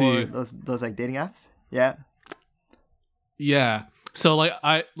looking Bumble, to those like dating apps? Yeah. Yeah. So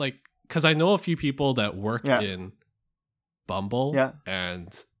like because I know a few people that work in Bumble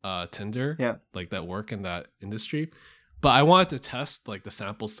and Tinder, like that work in that industry. But I wanted to test like the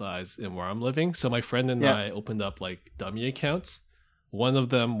sample size in where I'm living. So my friend and I opened up like dummy accounts. One of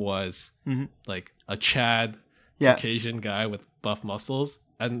them was like a Chad Caucasian guy with buff muscles,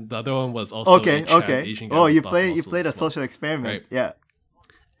 and the other one was also a Chad Asian guy. Oh, you played a social experiment, right? Yeah.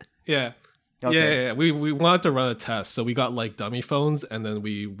 Yeah. We wanted to run a test, so we got like dummy phones, and then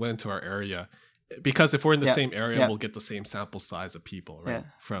we went to our area because if we're in the same area, we'll get the same sample size of people, right?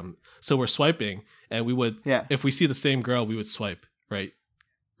 So we're swiping, and we would if we see the same girl, we would swipe right,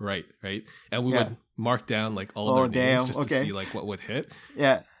 and we would mark down like all their names just to see like what would hit.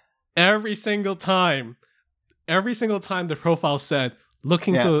 Every single time the profile said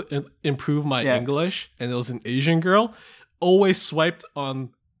looking to improve my English, and it was an Asian girl, always swiped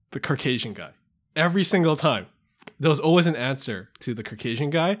on the Caucasian guy. Every single time there was always an answer to the Caucasian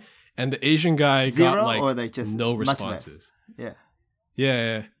guy, and the Asian guy got like just no responses.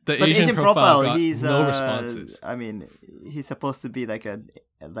 The Asian profile got he's no responses. I mean, he's supposed to be like an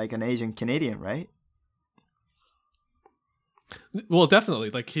Asian Canadian, right? Well, definitely.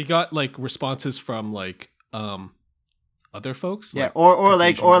 Like he got like responses from like other folks, like or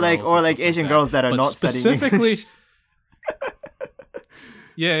Asian girls that are not specifically studying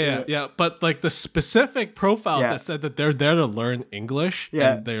Yeah. But like the specific profiles that said that they're there to learn English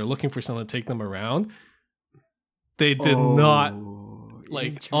and they're looking for someone to take them around, they did not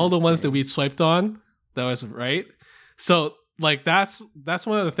like all the ones that we swiped on. That was right. So like that's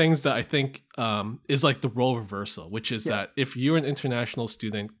one of the things that I think is like the role reversal, which is that if you're an international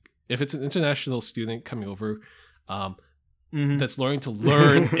student, if it's an international student coming over that's learning to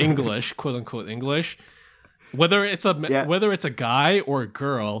learn English, quote unquote English, whether it's a guy or a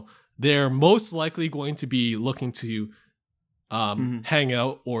girl, they're most likely going to be looking to hang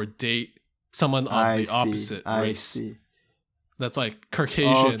out or date someone of the opposite race. That's like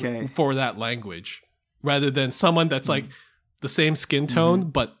Caucasian for that language, rather than someone that's like the same skin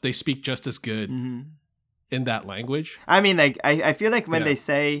tone but they speak just as good in that language. I mean, like I feel like when they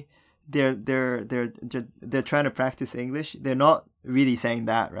say they're trying to practice English, they're not really saying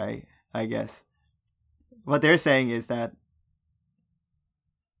that, right? I guess what they're saying is that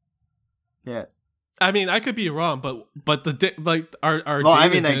I mean, I could be wrong, but our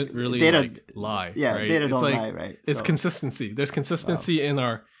data didn't really lie. Yeah, right? data don't like, lie, right? It's consistency. There's consistency in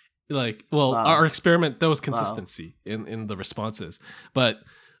our our experiment. There was consistency in the responses, but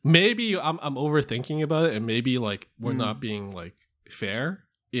maybe I'm overthinking about it, and maybe like we're not being like fair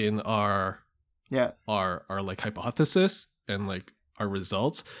in our like hypothesis and like our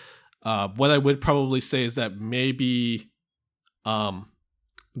results. What I would probably say is that maybe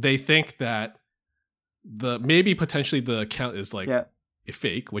they think that potentially the account is like a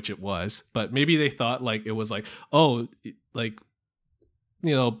fake, which it was, but maybe they thought like it was like, oh, like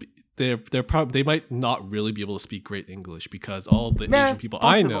they're probably, they might not really be able to speak great English, because all the Asian people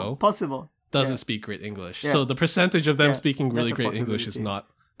I know doesn't speak great English. So the percentage of them speaking really great English is not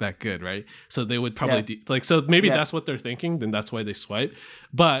that good, right? So they would probably so maybe that's what they're thinking, then that's why they swipe.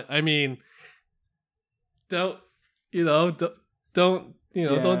 But I mean, don't deny it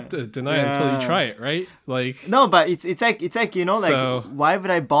until you try it, right? Like, no, but it's like like, why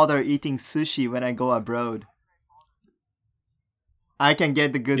would I bother eating sushi when I go abroad? I can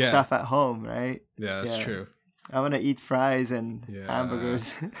get the good stuff at home, right? Yeah, that's true. I want to eat fries and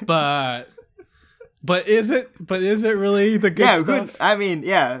hamburgers. but is it really the good stuff? Good. I mean,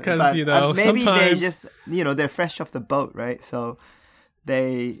 because maybe sometimes they just they're fresh off the boat, right? So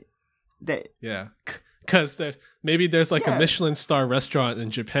they because there's like a Michelin star restaurant in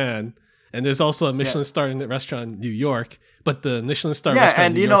Japan, and there's also a Michelin star restaurant in New York, but the Michelin star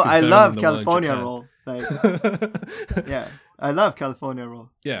restaurant in New York is I better love than the California one in roll. Like, I love California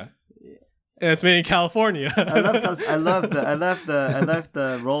roll. Yeah. And it's made in California. I love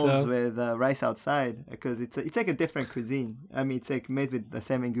the rolls with rice outside, because it's like a different cuisine. I mean, it's like made with the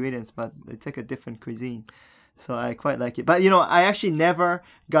same ingredients, but it's like a different cuisine. So I quite like it. But I actually never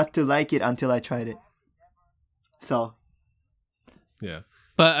got to like it until I tried it. So yeah.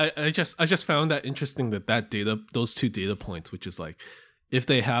 But I just found that interesting, those two data points, which is like, if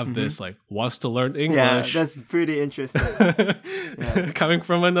they have this like wants to learn English, that's pretty interesting. Coming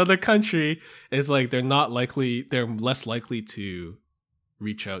from another country, it's like they're less likely to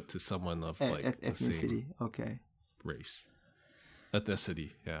reach out to someone of like ethnicity, race, ethnicity,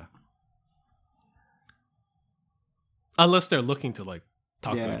 unless they're looking to like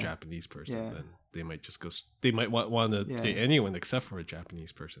talk to a Japanese person, then they might just go. They might want to date anyone except for a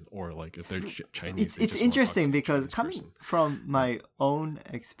Japanese person, or like if they're Chinese. It's interesting because coming from my own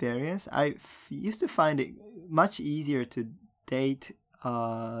experience, I used to find it much easier to date,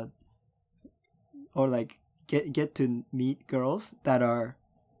 or like get to meet girls that are,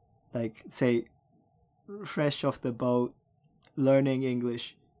 like, say, fresh off the boat, learning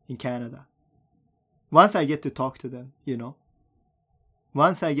English in Canada. Once I get to talk to them,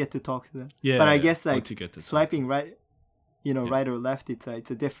 Once I get to talk to them, but I guess like swiping right, right or left, it's a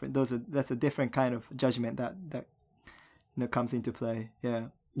different. That's a different kind of judgment that comes into play.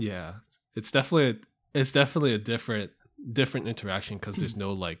 Yeah, it's definitely a different interaction, because there's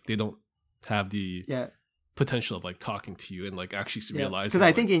no like, they don't have the potential of like talking to you and like actually realizing. Because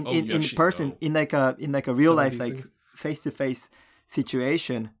I think in person, in like a real life, like face to face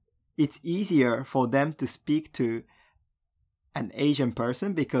situation, it's easier for them to speak to an Asian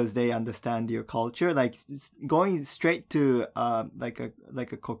person because they understand your culture. Like going straight to like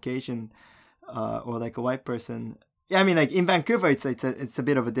a Caucasian or like a white person. Yeah, I mean, like in Vancouver, it's a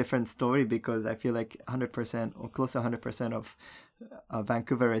bit of a different story, because I feel like 100% or close to 100% of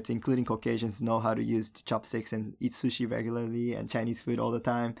Vancouverites, including Caucasians, know how to use chopsticks and eat sushi regularly and Chinese food all the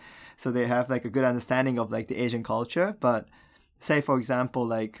time. So they have like a good understanding of like the Asian culture. But say, for example,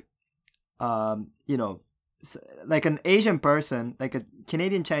 like like an Asian person, like a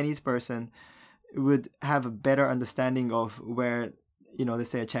Canadian Chinese person, would have a better understanding of where,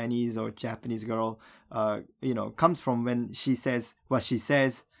 let's say a Chinese or Japanese girl, comes from when she says what she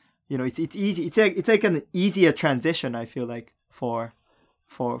says. It's easy. It's like an easier transition, I feel like, for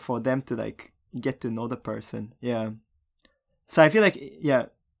them to like get to know the person. Yeah. So I feel like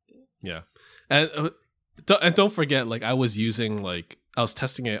and don't forget, like I was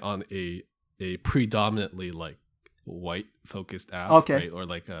testing it on a predominantly like white focused app, right? Or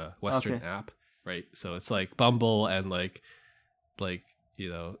like a Western app, right? So it's like Bumble and like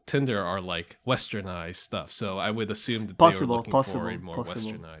Tinder are like westernized stuff. So I would assume that they were looking for a more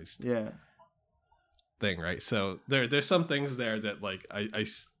westernized thing, right? So there's some things there that like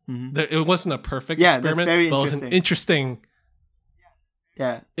it wasn't a perfect experiment, but it was an interesting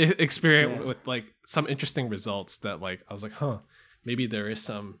experiment with like some interesting results that like I was like, maybe there is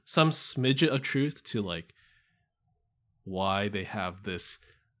some smidget of truth to like why they have this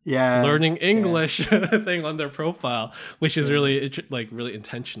learning English thing on their profile, which is really really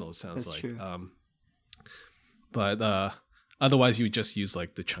intentional. It sounds like. True. But otherwise, you would just use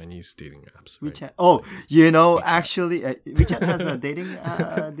like the Chinese dating apps. Right? WeChat. Oh, WeChat. Actually, WeChat has a dating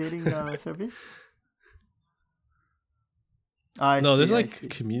service. There's like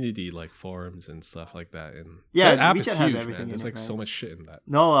community like forums and stuff like that, and that app WeChat is has huge, everything man. There's like right? so much shit in that.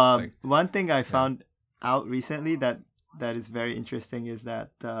 One thing I found out recently that is very interesting is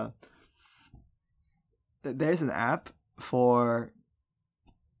that there's an app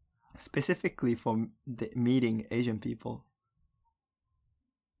specifically for meeting Asian people.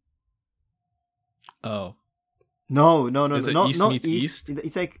 Oh, No, Is it not East not meets East. East?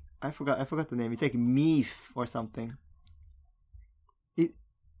 It's like I forgot the name. It's like Meath or something.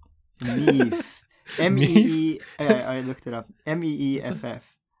 Meath. MEE. I looked it up. MEEFF.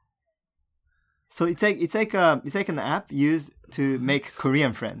 So it's like an app used to make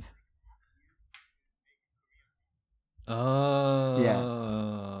Korean friends. Oh.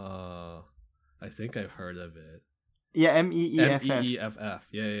 I think I've heard of it. Yeah, MEEFF. MEEFF.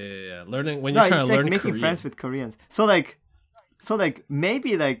 Yeah. Learning when you're trying to learn making Korean. friends with Koreans. So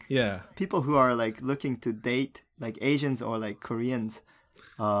maybe yeah, people who are like looking to date like Asians or like Koreans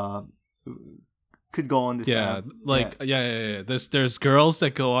could go on this app. Yeah. There's girls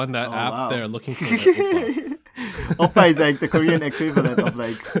that go on that app. Wow. They're looking for their oppa. Oppa is like the Korean equivalent of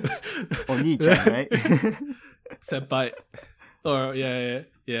like Oni-chan, right? Senpai. Or yeah.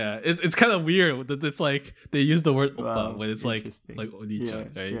 It's kind of weird that it's like they use the word oppa when it's like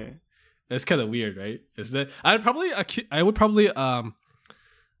Oni-chan, right? Yeah. It's kind of weird, right? Is that I would probably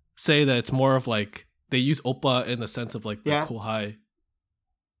say that it's more of like they use oppa in the sense of like the kohai,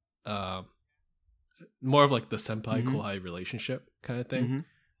 more of like the senpai kohai relationship kind of thing. Mm-hmm.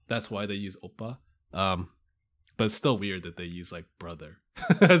 That's why they use oppa. But it's still weird that they use like brother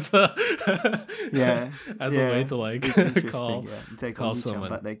as a way to like call it's like call someone.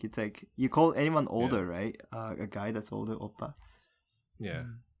 But like it's like you call anyone older, right? A guy that's older, oppa. Yeah.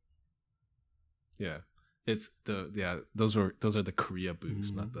 Yeah, it's those are the Korea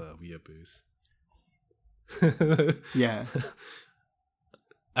boos, not the weeaboos. Yeah.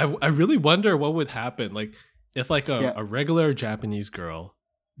 I really wonder what would happen like if like a regular Japanese girl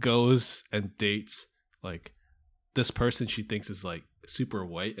goes and dates like this person she thinks is like super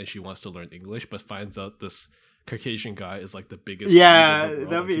white and she wants to learn English, but finds out this Caucasian guy is like the biggest. Yeah,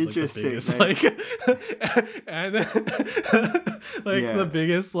 that'd be interesting. Like, and the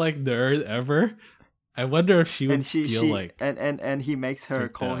biggest like nerd ever. I wonder if she would feel like and he makes her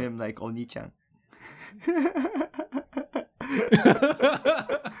call him like Oni-chan.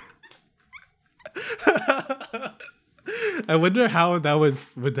 I wonder how that would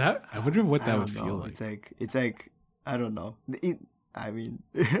that. I wonder what that would feel like. It's like I don't know.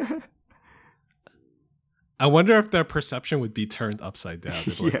 I wonder if their perception would be turned upside down.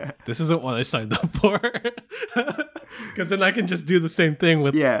 Like, this isn't what I signed up for. Because then I can just do the same thing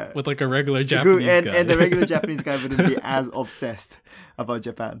with like a regular Japanese guy. And the regular Japanese guy wouldn't be as obsessed about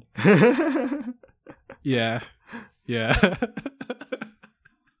Japan. Yeah.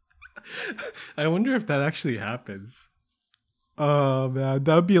 I wonder if that actually happens. Oh man,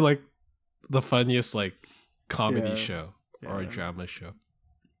 that would be like the funniest like comedy show or a drama show.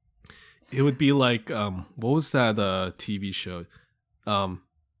 It would be like what was that TV show?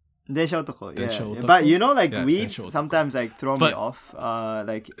 Densha Otoko, yeah. But you know, like weebs sometimes like throw me off.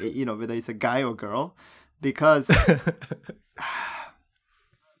 Like you know, whether it's a guy or girl, because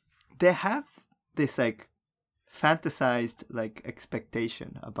they have this like fantasized like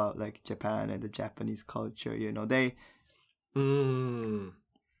expectation about like Japan and the Japanese culture. You know, they and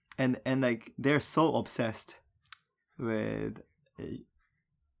like they're so obsessed with.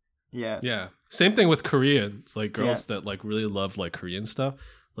 Yeah. Same thing with Koreans, like girls that like really love like Korean stuff.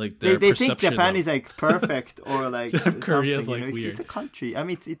 Like they think Japan is like perfect or like Korea's like weird. It's a country. I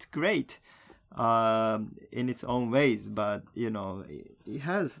mean, it's great, in its own ways, but you know, it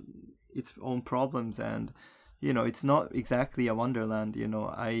has its own problems, and you know, it's not exactly a wonderland. You know,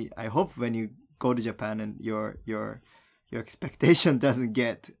 I hope when you go to Japan and your expectation doesn't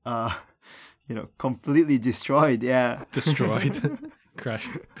get you know, completely destroyed. Yeah, destroyed. Crash.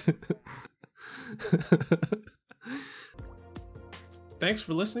 Thanks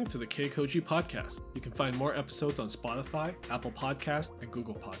for listening to the Keikoji podcast. You can find more episodes on Spotify, Apple Podcasts, and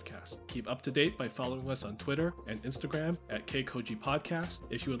Google Podcasts. Keep up to date by following us on Twitter and Instagram at Keikoji Podcast.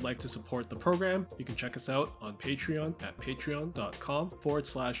 If you would like to support the program, you can check us out on Patreon at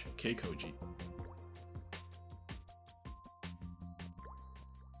patreon.com/Keikoji.